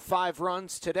below 5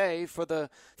 runs today for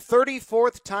the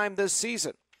 34th time this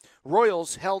season.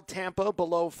 Royals held Tampa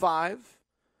below 5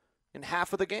 in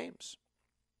half of the games.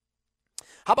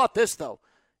 How about this, though?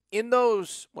 In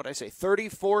those,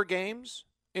 34 games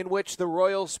in which the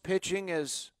Royals pitching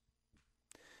has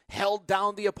held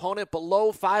down the opponent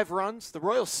below 5 runs, the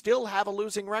Royals still have a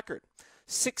losing record,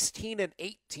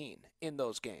 16-18 in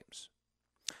those games.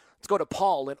 Let's go to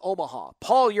Paul in Omaha.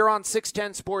 Paul, you're on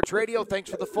 610 Sports Radio. Thanks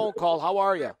for the phone call. How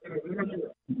are you?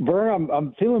 Vern,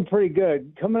 I'm feeling pretty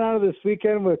good. Coming out of this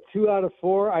weekend with 2 out of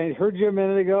 4. I heard you a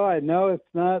minute ago. I know it's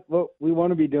not what we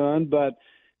want to be doing, but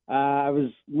I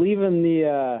was leaving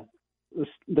the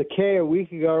K a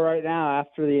week ago right now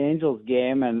after the Angels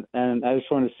game, and I just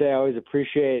want to say I always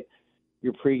appreciate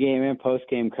your pregame and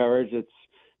postgame coverage.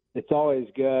 It's always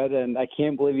good, and I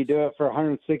can't believe you do it for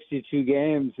 162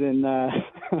 games in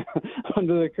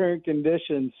under the current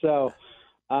conditions. So,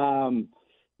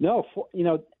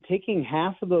 taking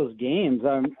half of those games,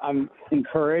 I'm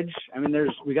encouraged. I mean,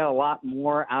 we got a lot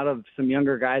more out of some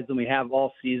younger guys than we have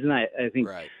all season. I think.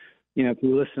 Right. If we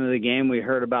listen to the game, we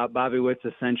heard about Bobby Witt's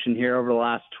ascension here over the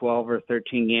last 12 or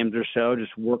 13 games or so,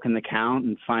 just working the count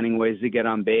and finding ways to get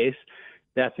on base.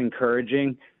 That's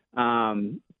encouraging.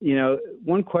 One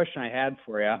question I had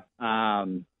for you,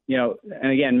 and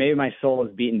again, maybe my soul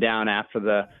is beaten down after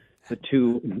the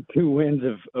two wins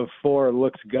of 4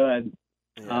 looks good.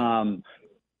 Yeah.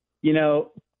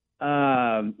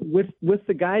 With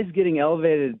the guys getting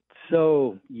elevated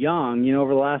so young,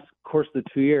 over the last course of the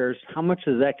 2 years, how much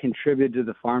does that contribute to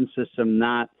the farm system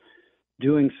not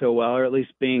doing so well, or at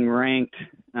least being ranked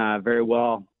very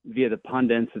well via the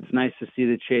pundits? It's nice to see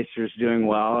the chasers doing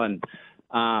well. And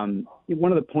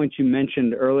one of the points you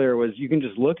mentioned earlier was you can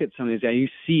just look at some of these guys. You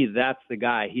see that's the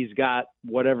guy. He's got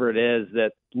whatever it is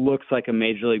that looks like a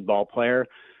major league ball player.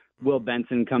 Will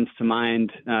Benson comes to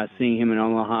mind, seeing him in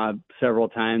Omaha several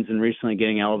times and recently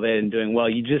getting elevated and doing well.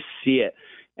 You just see it.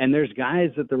 And there's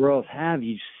guys that the Royals have,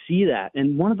 you see that.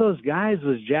 And one of those guys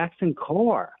was Jackson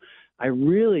Kowar. I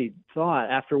really thought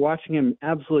after watching him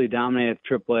absolutely dominate at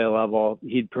the AAA level,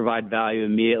 he'd provide value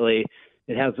immediately.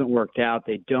 It hasn't worked out.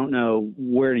 They don't know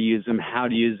where to use him, how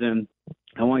to use him.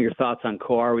 I want your thoughts on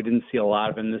Kowar. We didn't see a lot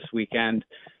of him this weekend.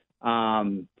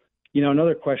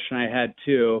 Another question I had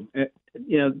too,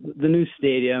 the new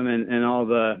stadium and all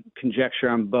the conjecture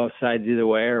on both sides either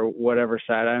way or whatever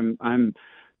side, I'm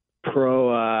pro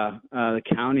the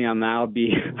county on that. I'll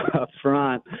be up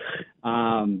front.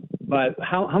 But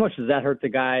how much does that hurt the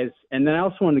guys? And then I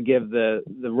also want to give the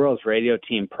Royals radio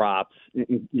team props,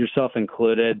 yourself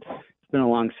included. It's been a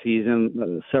long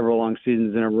season, several long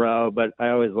seasons in a row, but I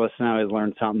always listen. I always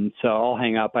learn something. So I'll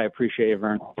hang up. I appreciate you,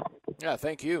 Vern. Yeah,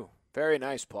 thank you. Very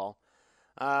nice, Paul.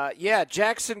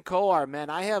 Jackson Kowar,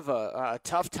 man, I have a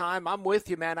tough time. I'm with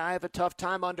you, man. I have a tough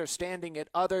time understanding it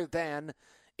other than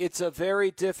it's a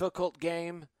very difficult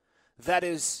game that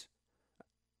is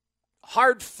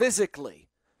hard physically,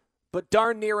 but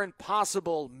darn near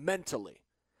impossible mentally.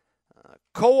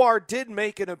 Kowar did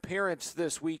make an appearance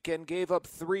this weekend, gave up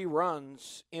 3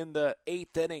 runs in the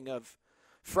 8th inning of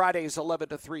Friday's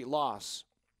 11-3 loss.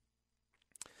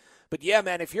 But yeah,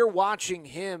 man, if you're watching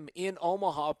him in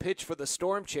Omaha pitch for the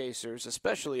Storm Chasers,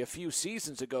 especially a few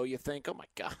seasons ago, you think, oh my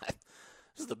God, this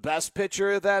is the best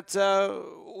pitcher that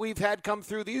we've had come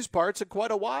through these parts in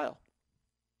quite a while.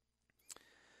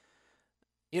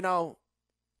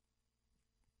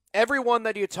 Everyone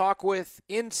that you talk with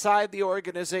inside the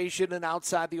organization and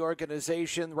outside the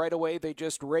organization, right away they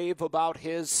just rave about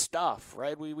his stuff,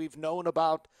 right? We've known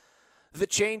about the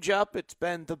changeup. It's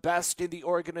been the best in the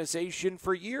organization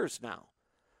for years now.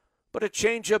 But a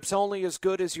changeup's only as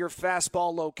good as your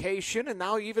fastball location, and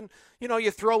now even,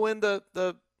 you throw in the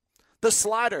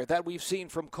slider that we've seen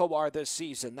from Kowar this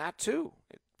season, that too.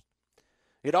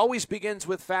 It always begins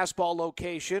with fastball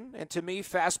location, and to me,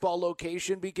 fastball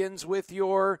location begins with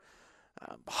your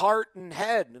heart and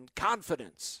head and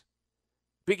confidence.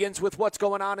 Begins with what's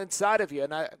going on inside of you.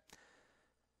 And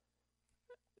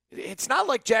It's not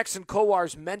like Jackson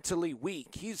Kowar's mentally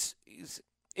weak. He's,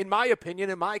 in my opinion,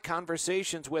 in my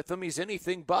conversations with him, he's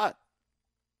anything but.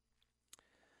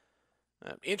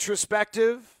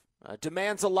 Introspective,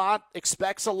 demands a lot,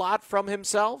 expects a lot from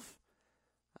himself.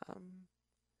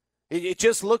 It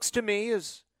just looks to me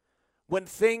as when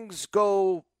things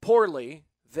go poorly,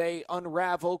 they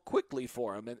unravel quickly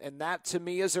for him. And that, to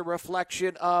me, is a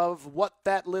reflection of what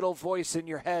that little voice in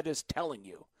your head is telling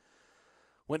you.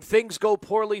 When things go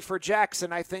poorly for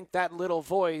Jackson, I think that little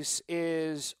voice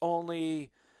is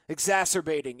only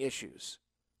exacerbating issues.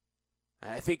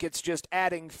 I think it's just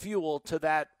adding fuel to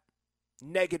that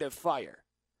negative fire.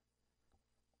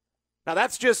 Now,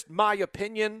 that's just my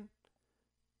opinion,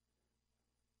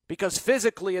 because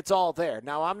physically it's all there.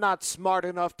 Now, I'm not smart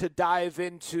enough to dive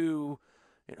into,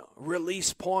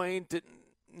 release point.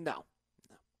 No.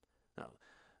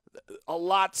 A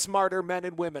lot smarter men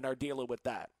and women are dealing with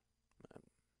that.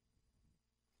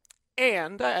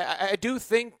 And I do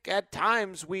think at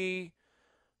times we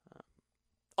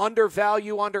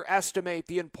underestimate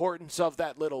the importance of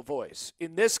that little voice.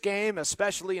 In this game,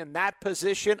 especially in that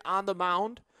position on the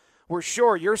mound, we're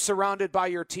sure you're surrounded by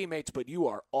your teammates, but you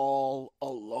are all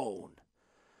alone.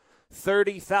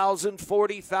 30,000,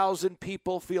 40,000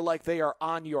 people feel like they are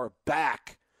on your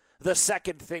back the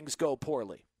second things go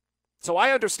poorly. So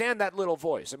I understand that little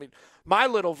voice. I mean, my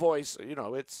little voice,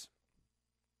 it's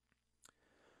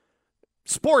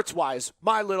sports-wise,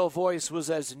 my little voice was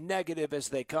as negative as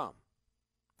they come.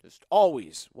 Just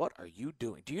always, what are you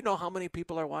doing? Do you know how many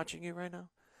people are watching you right now?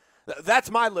 That's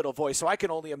my little voice, so I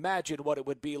can only imagine what it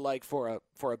would be like for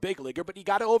a big leaguer, but you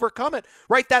got to overcome it.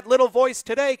 Right, that little voice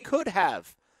today could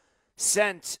have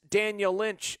sent Daniel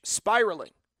Lynch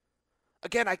spiraling.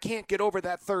 Again, I can't get over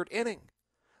that third inning.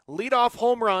 Leadoff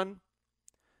home run,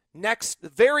 the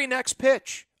very next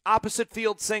pitch, opposite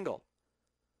field single.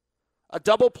 A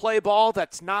double play ball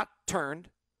that's not turned.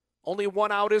 Only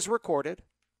one out is recorded.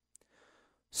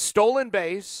 Stolen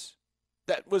base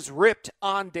that was ripped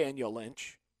on Daniel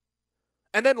Lynch.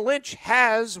 And then Lynch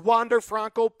has Wander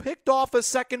Franco picked off a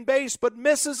second base, but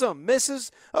misses him. Misses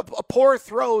a poor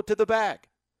throw to the bag.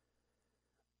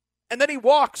 And then he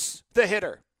walks the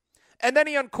hitter. And then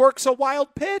he uncorks a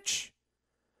wild pitch.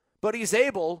 But he's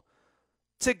able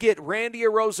to get Randy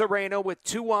Arozarena with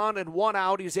 2 on and 1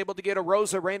 out. He's able to get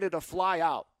Arozarena to fly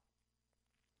out.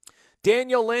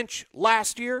 Daniel Lynch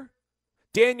last year,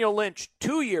 Daniel Lynch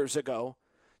 2 years ago,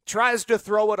 tries to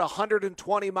throw it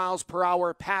 120 miles per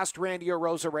hour past Randy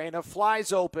Arozarena,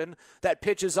 flies open, that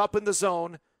pitch is up in the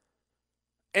zone,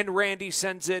 and Randy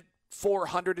sends it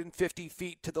 450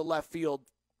 feet to the left field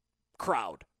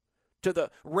crowd, to the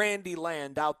Randy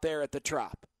land out there at the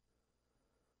Trop.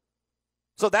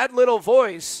 So that little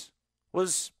voice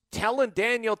was telling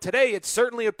Daniel today, it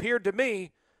certainly appeared to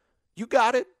me, you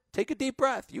got it. Take a deep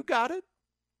breath. You got it.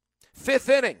 5th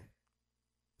inning.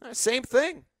 Same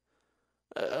thing.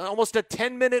 Almost a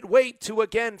 10-minute wait to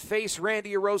again face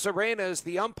Randy Arozarena as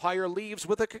the umpire leaves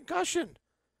with a concussion.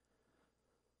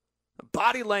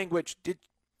 Body language.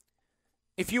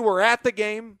 If you were at the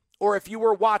game or if you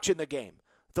were watching the game,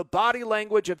 the body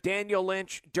language of Daniel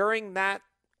Lynch during that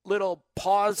little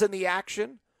pause in the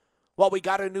action while we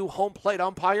got a new home plate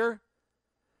umpire,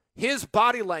 his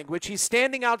body language, he's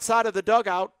standing outside of the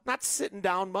dugout, not sitting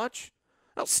down much,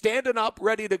 no, standing up,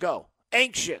 ready to go,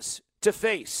 anxious to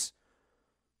face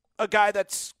a guy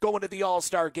that's going to the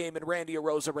All-Star game in Randy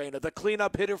Arozarena, the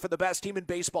cleanup hitter for the best team in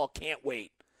baseball. Can't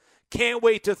wait. Can't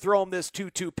wait to throw him this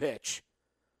 2-2 pitch.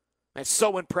 I'm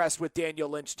so impressed with Daniel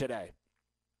Lynch today.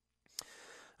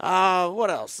 What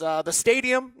else? The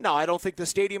stadium? No, I don't think the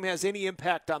stadium has any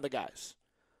impact on the guys.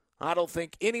 I don't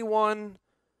think anyone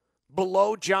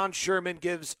below John Sherman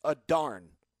gives a darn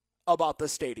about the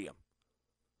stadium.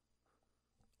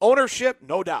 Ownership,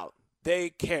 no doubt.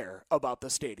 They care about the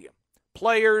stadium.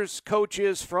 Players,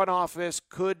 coaches, front office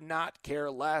could not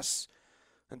care less.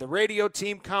 And the radio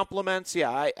team compliments,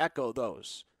 yeah, I echo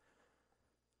those.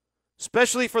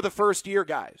 Especially for the first-year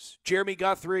guys, Jeremy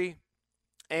Guthrie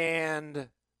and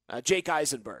Jake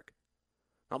Eisenberg.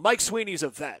 Now, Mike Sweeney's a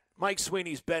vet. Mike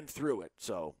Sweeney's been through it,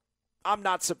 so I'm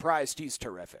not surprised he's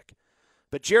terrific.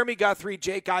 But Jeremy Guthrie,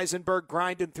 Jake Eisenberg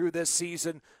grinding through this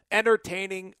season,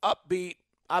 entertaining, upbeat.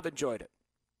 I've enjoyed it.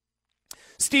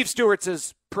 Steve Stewart's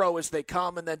as pro as they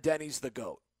come, and then Denny's the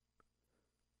GOAT.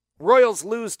 Royals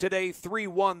lose today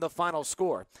 3-1, the final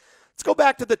score. Let's go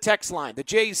back to the text line, the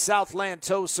Jays Southland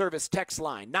Tow Service text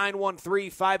line,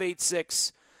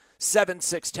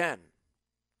 913-586-7610.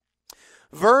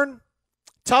 Vern,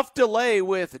 tough delay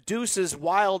with deuces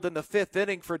wild in the 5th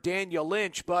inning for Daniel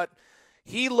Lynch, but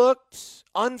He looked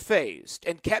unfazed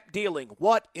and kept dealing.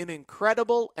 What an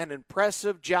incredible and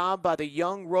impressive job by the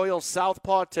young Royal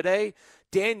Southpaw today.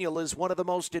 Daniel is one of the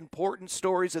most important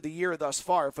stories of the year thus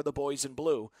far for the boys in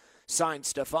blue. Signed,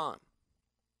 Stefan.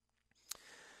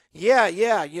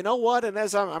 Yeah, you know what? And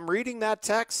as I'm reading that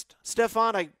text,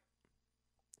 Stefan, I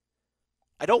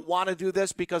don't want to do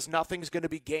this because nothing's going to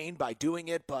be gained by doing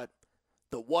it, but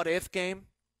the what-if game,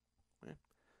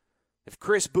 if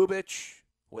Chris Bubic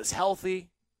was healthy,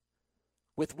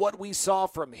 with what we saw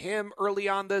from him early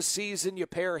on this season, you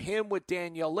pair him with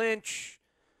Daniel Lynch,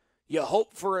 you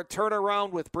hope for a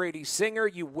turnaround with Brady Singer,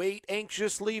 you wait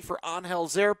anxiously for Angel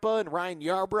Zerpa and Ryan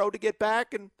Yarbrough to get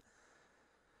back, and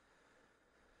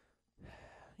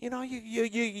you know,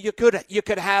 you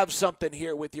could have something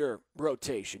here with your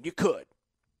rotation. You could.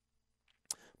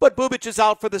 But Bubic is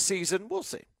out for the season. We'll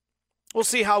see. We'll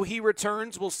see how he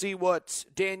returns. We'll see what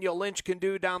Daniel Lynch can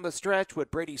do down the stretch,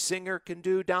 what Brady Singer can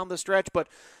do down the stretch. But,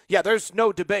 yeah, there's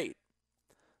no debate.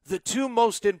 The two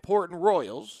most important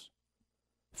Royals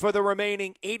for the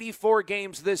remaining 84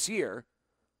 games this year,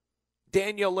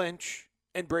 Daniel Lynch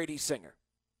and Brady Singer.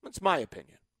 That's my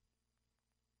opinion.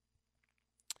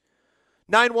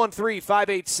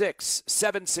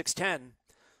 913-586-7610.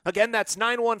 Again, that's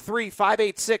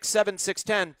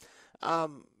 913-586-7610.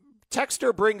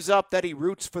 Texter brings up that he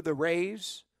roots for the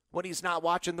Rays when he's not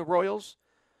watching the Royals.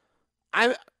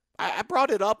 I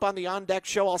brought it up on the On Deck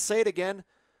show. I'll say it again.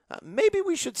 Maybe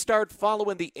we should start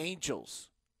following the Angels.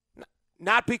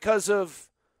 Not because of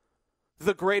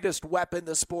the greatest weapon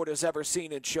the sport has ever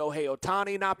seen in Shohei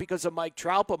Ohtani, not because of Mike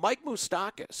Trout, but Mike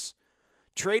Moustakas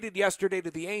traded yesterday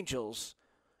to the Angels.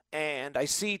 And I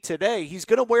see today he's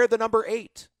going to wear the number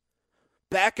 8.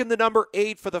 Back in the number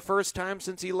 8 for the first time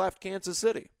since he left Kansas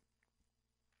City.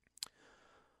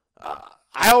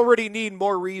 I already need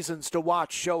more reasons to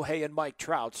watch Shohei and Mike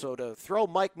Trout, so to throw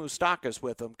Mike Moustakas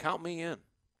with him, count me in.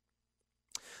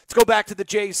 Let's go back to the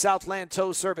Jays Southland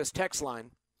Tow Service text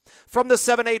line. From the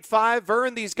 785,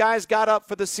 Vern, these guys got up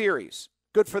for the series.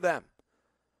 Good for them.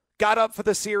 Got up for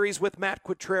the series with Matt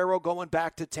Quatrero going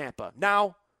back to Tampa.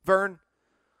 Now, Vern,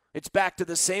 it's back to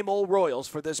the same old Royals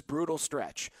for this brutal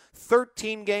stretch.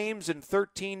 13 games in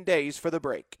 13 days for the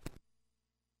break.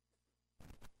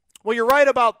 Well, you're right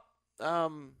about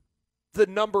the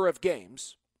number of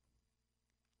games.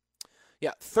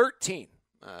 Yeah, 13.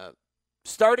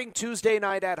 Starting Tuesday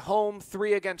night at home,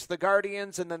 3 against the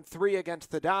Guardians, and then 3 against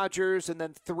the Dodgers, and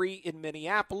then 3 in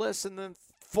Minneapolis, and then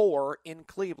 4 in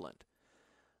Cleveland.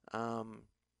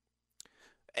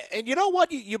 And you know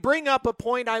what? You bring up a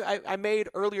point I made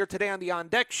earlier today on the On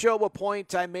Deck show, a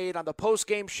point I made on the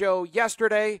post-game show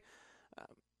yesterday.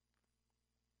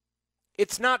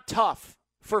 It's not tough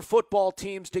for football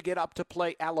teams to get up to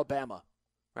play Alabama,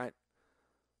 right?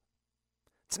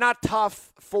 It's not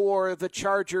tough for the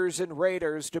Chargers and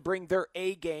Raiders to bring their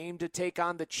A game to take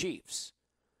on the Chiefs.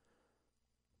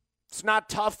 It's not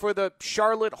tough for the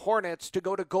Charlotte Hornets to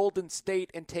go to Golden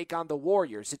State and take on the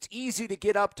Warriors. It's easy to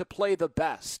get up to play the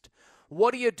best.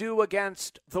 What do you do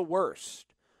against the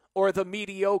worst or the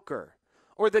mediocre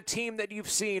or the team that you've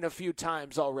seen a few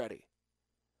times already?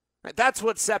 That's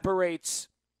what separates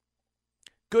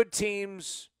good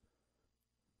teams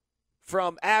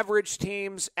from average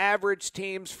teams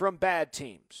from bad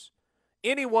teams.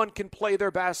 Anyone can play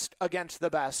their best against the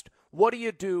best. What do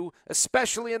you do,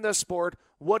 especially in this sport?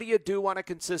 What do you do on a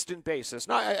consistent basis?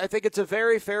 Now, I think it's a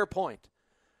very fair point.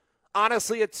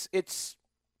 Honestly, it's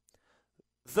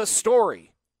the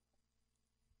story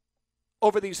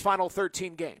over these final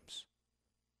 13 games.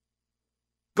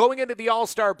 Going into the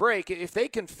All-Star break, if they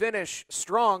can finish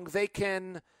strong, they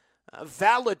can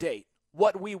validate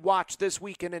what we watched this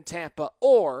weekend in Tampa,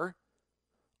 or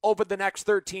over the next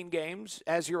 13 games,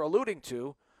 as you're alluding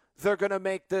to, they're going to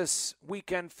make this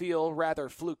weekend feel rather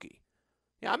fluky.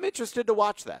 Yeah, I'm interested to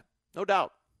watch that, no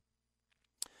doubt.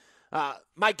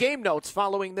 My game notes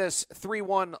following this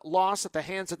 3-1 loss at the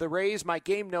hands of the Rays. My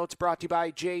game notes brought to you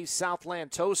by Jay's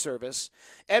Southland Tow Service.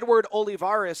 Edward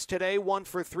Olivares today, 1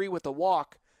 for 3 with a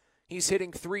walk. He's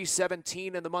hitting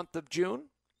 .317 in the month of June.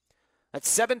 That's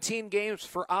 17 games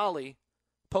for Ollie,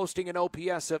 posting an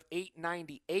OPS of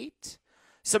 .898.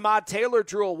 Samad Taylor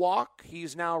drew a walk.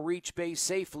 He's now reached base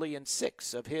safely in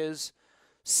 6 of his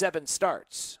 7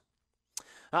 starts.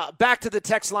 Back to the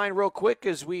text line real quick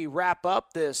as we wrap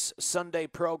up this Sunday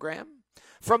program.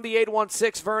 From the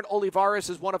 816, Vern, Olivares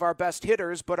is one of our best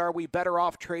hitters, but are we better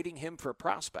off trading him for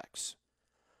prospects?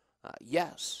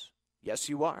 Yes. Yes,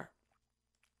 you are.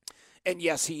 And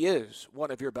yes, he is one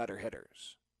of your better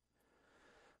hitters.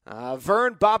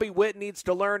 Vern, Bobby Witt needs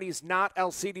to learn he's not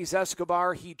Alcides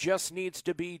Escobar. He just needs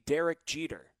to be Derek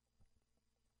Jeter.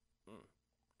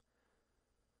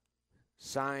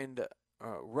 signed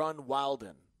Run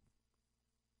Wilden.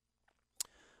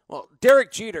 Well,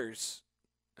 Derek Jeter's,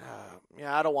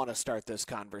 I don't want to start this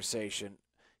conversation.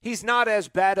 He's not as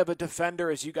bad of a defender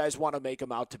as you guys want to make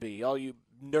him out to be, all you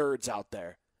nerds out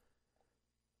there.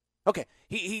 Okay,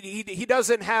 he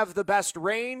doesn't have the best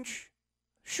range.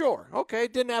 Sure, okay,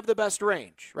 didn't have the best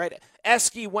range, right?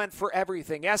 Eske went for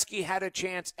everything. Eske had a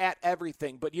chance at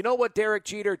everything. But you know what Derek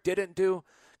Jeter didn't do?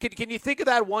 Can you think of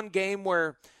that one game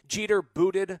where Jeter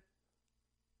booted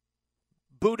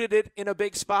it in a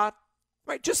big spot?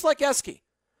 Right, just like Eske.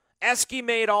 Eske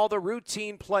made all the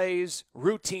routine plays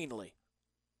routinely.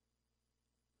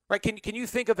 Right, can you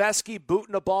think of Eske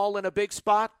booting a ball in a big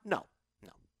spot? No.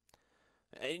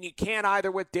 And you can't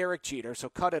either with Derek Jeter, so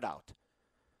cut it out.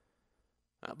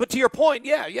 But to your point,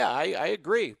 I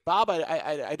agree. Bob,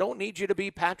 I don't need you to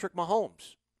be Patrick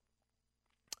Mahomes.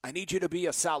 I need you to be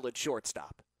a solid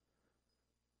shortstop.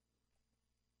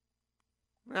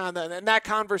 And that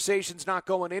conversation's not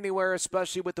going anywhere,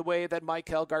 especially with the way that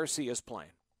Maikel Garcia's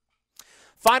playing.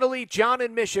 Finally, John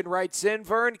in Mission writes in,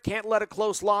 Vern, can't let a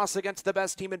close loss against the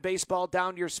best team in baseball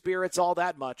down your spirits all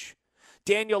that much.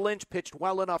 Daniel Lynch pitched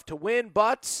well enough to win,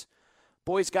 but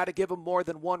boys got to give him more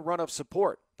than one run of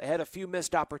support. They had a few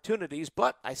missed opportunities,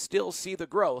 but I still see the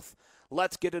growth.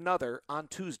 Let's get another on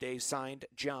Tuesday, signed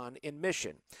John in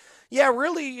Mission. Yeah,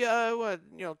 really,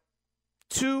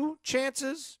 two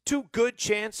good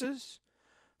chances.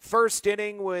 First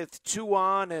inning with 2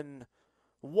 on and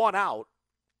 1 out.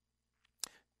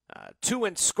 2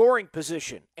 in scoring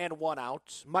position and 1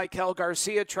 out. Maikel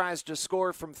Garcia tries to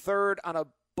score from third on a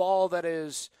ball that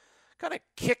is kind of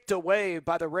kicked away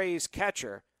by the Rays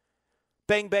catcher.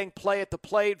 Bang, bang play at the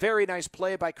plate. Very nice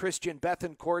play by Christian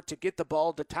Bethancourt to get the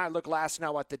ball to Tyler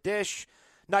Glasnow at the dish.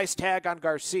 Nice tag on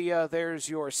Garcia. There's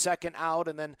your second out.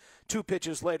 And then 2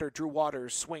 pitches later, Drew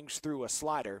Waters swings through a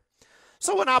slider.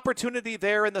 So an opportunity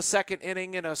there in the second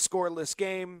inning in a scoreless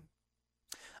game.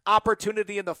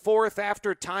 Opportunity in the fourth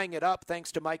after tying it up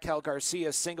thanks to Maikel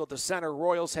Garcia's single to center.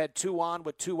 Royals had 2 on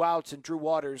with 2 outs, and Drew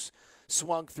Waters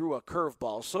swung through a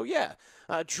curveball. So,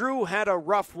 Drew had a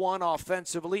rough one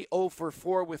offensively, 0 for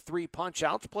 4 with 3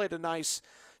 punch-outs. Played a nice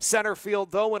center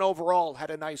field, though, and overall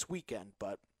had a nice weekend.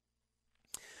 But,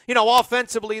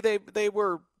 offensively, they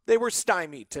were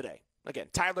stymied today. Again,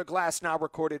 Tyler Glasnow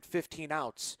recorded 15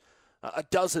 outs, a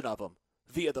dozen of them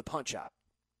via the punch-out.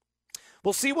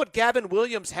 We'll see what Gavin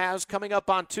Williams has coming up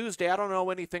on Tuesday. I don't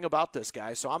know anything about this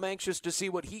guy, so I'm anxious to see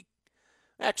what he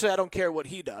Actually, I don't care what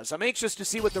he does. I'm anxious to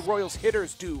see what the Royals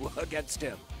hitters do against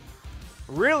him.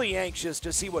 Really anxious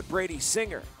to see what Brady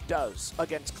Singer does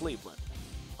against Cleveland.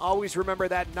 Always remember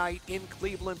that night in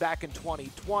Cleveland back in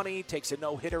 2020. Takes a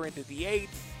no-hitter into the 8th.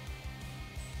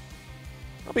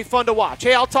 It'll be fun to watch.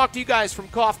 Hey, I'll talk to you guys from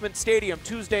Kauffman Stadium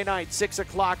Tuesday night, 6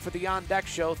 o'clock for the On Deck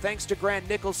Show. Thanks to Grant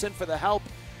Nicholson for the help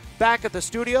back at the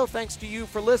studio. Thanks to you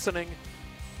for listening.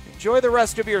 Enjoy the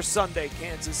rest of your Sunday,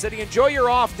 Kansas City. Enjoy your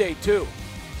off day, too.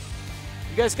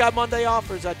 You guys got Monday off,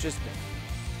 or is that just me?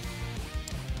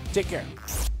 Take care.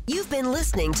 You've been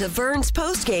listening to Vern's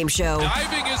postgame show.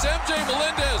 Diving is MJ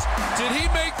Melendez. Did he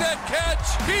make that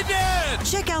catch? He did!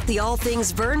 Check out the All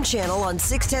Things Vern channel on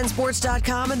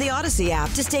 610sports.com and the Odyssey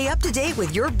app to stay up to date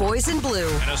with your boys in blue.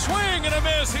 And a swing and a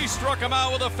miss. He struck him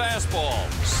out with a fastball.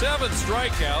 7th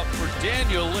strikeout for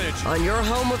Daniel Lynch. On your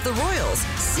home of the Royals,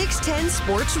 610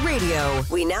 Sports Radio.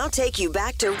 We now take you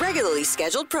back to regularly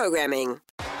scheduled programming.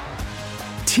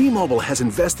 T-Mobile has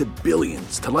invested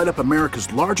billions to light up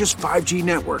America's largest 5G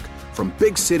network, from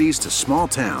big cities to small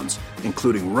towns,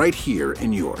 including right here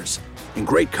in yours. And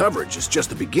great coverage is just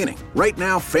the beginning. Right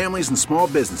now, families and small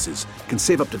businesses can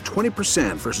save up to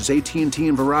 20% versus AT&T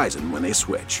and Verizon when they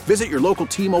switch. Visit your local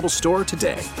T-Mobile store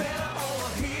today.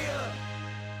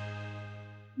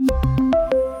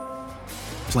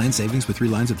 Plan savings with 3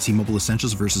 lines of T-Mobile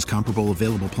Essentials versus comparable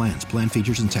available plans. Plan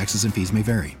features and taxes and fees may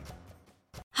vary.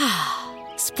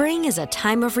 Spring is a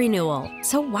time of renewal,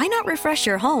 so why not refresh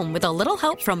your home with a little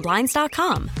help from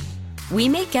Blinds.com? We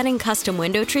make getting custom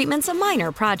window treatments a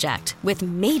minor project with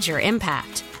major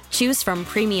impact. Choose from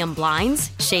premium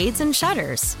blinds, shades, and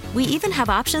shutters. We even have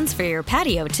options for your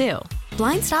patio, too.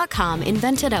 Blinds.com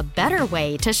invented a better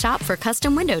way to shop for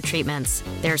custom window treatments.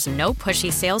 There's no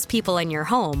pushy salespeople in your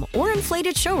home or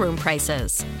inflated showroom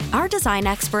prices. Our design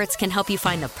experts can help you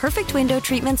find the perfect window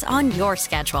treatments on your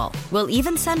schedule. We'll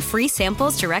even send free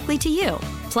samples directly to you.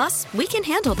 Plus, we can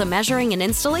handle the measuring and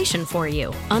installation for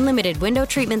you. Unlimited window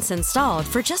treatments installed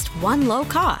for just one low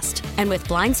cost. And with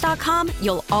Blinds.com,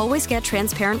 you'll always get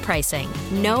transparent pricing.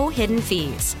 No hidden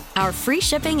fees. Our free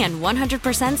shipping and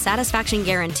 100% satisfaction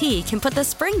guarantee can put the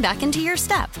spring back into your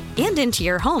step and into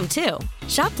your home, too.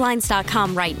 Shop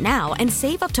Blinds.com right now and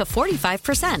save up to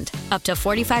 45%. Up to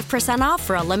 45% off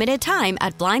for a limited time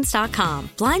at Blinds.com.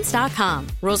 Blinds.com.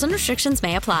 Rules and restrictions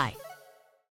may apply.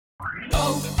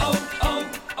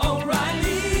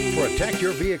 O'Reilly. Protect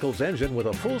your vehicle's engine with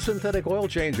a full synthetic oil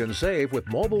change and save with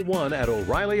Mobile One at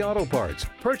O'Reilly Auto Parts.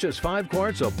 Purchase 5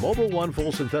 quarts of Mobile One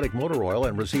full synthetic motor oil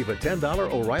and receive a $10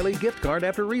 O'Reilly gift card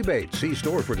after rebate. See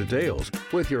store for details.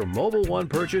 With your Mobile One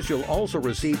purchase, you'll also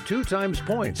receive 2 times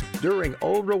points during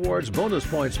O Rewards Bonus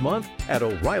Points Month at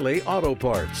O'Reilly Auto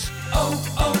Parts.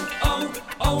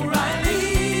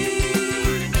 O'Reilly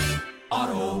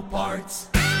Auto Parts.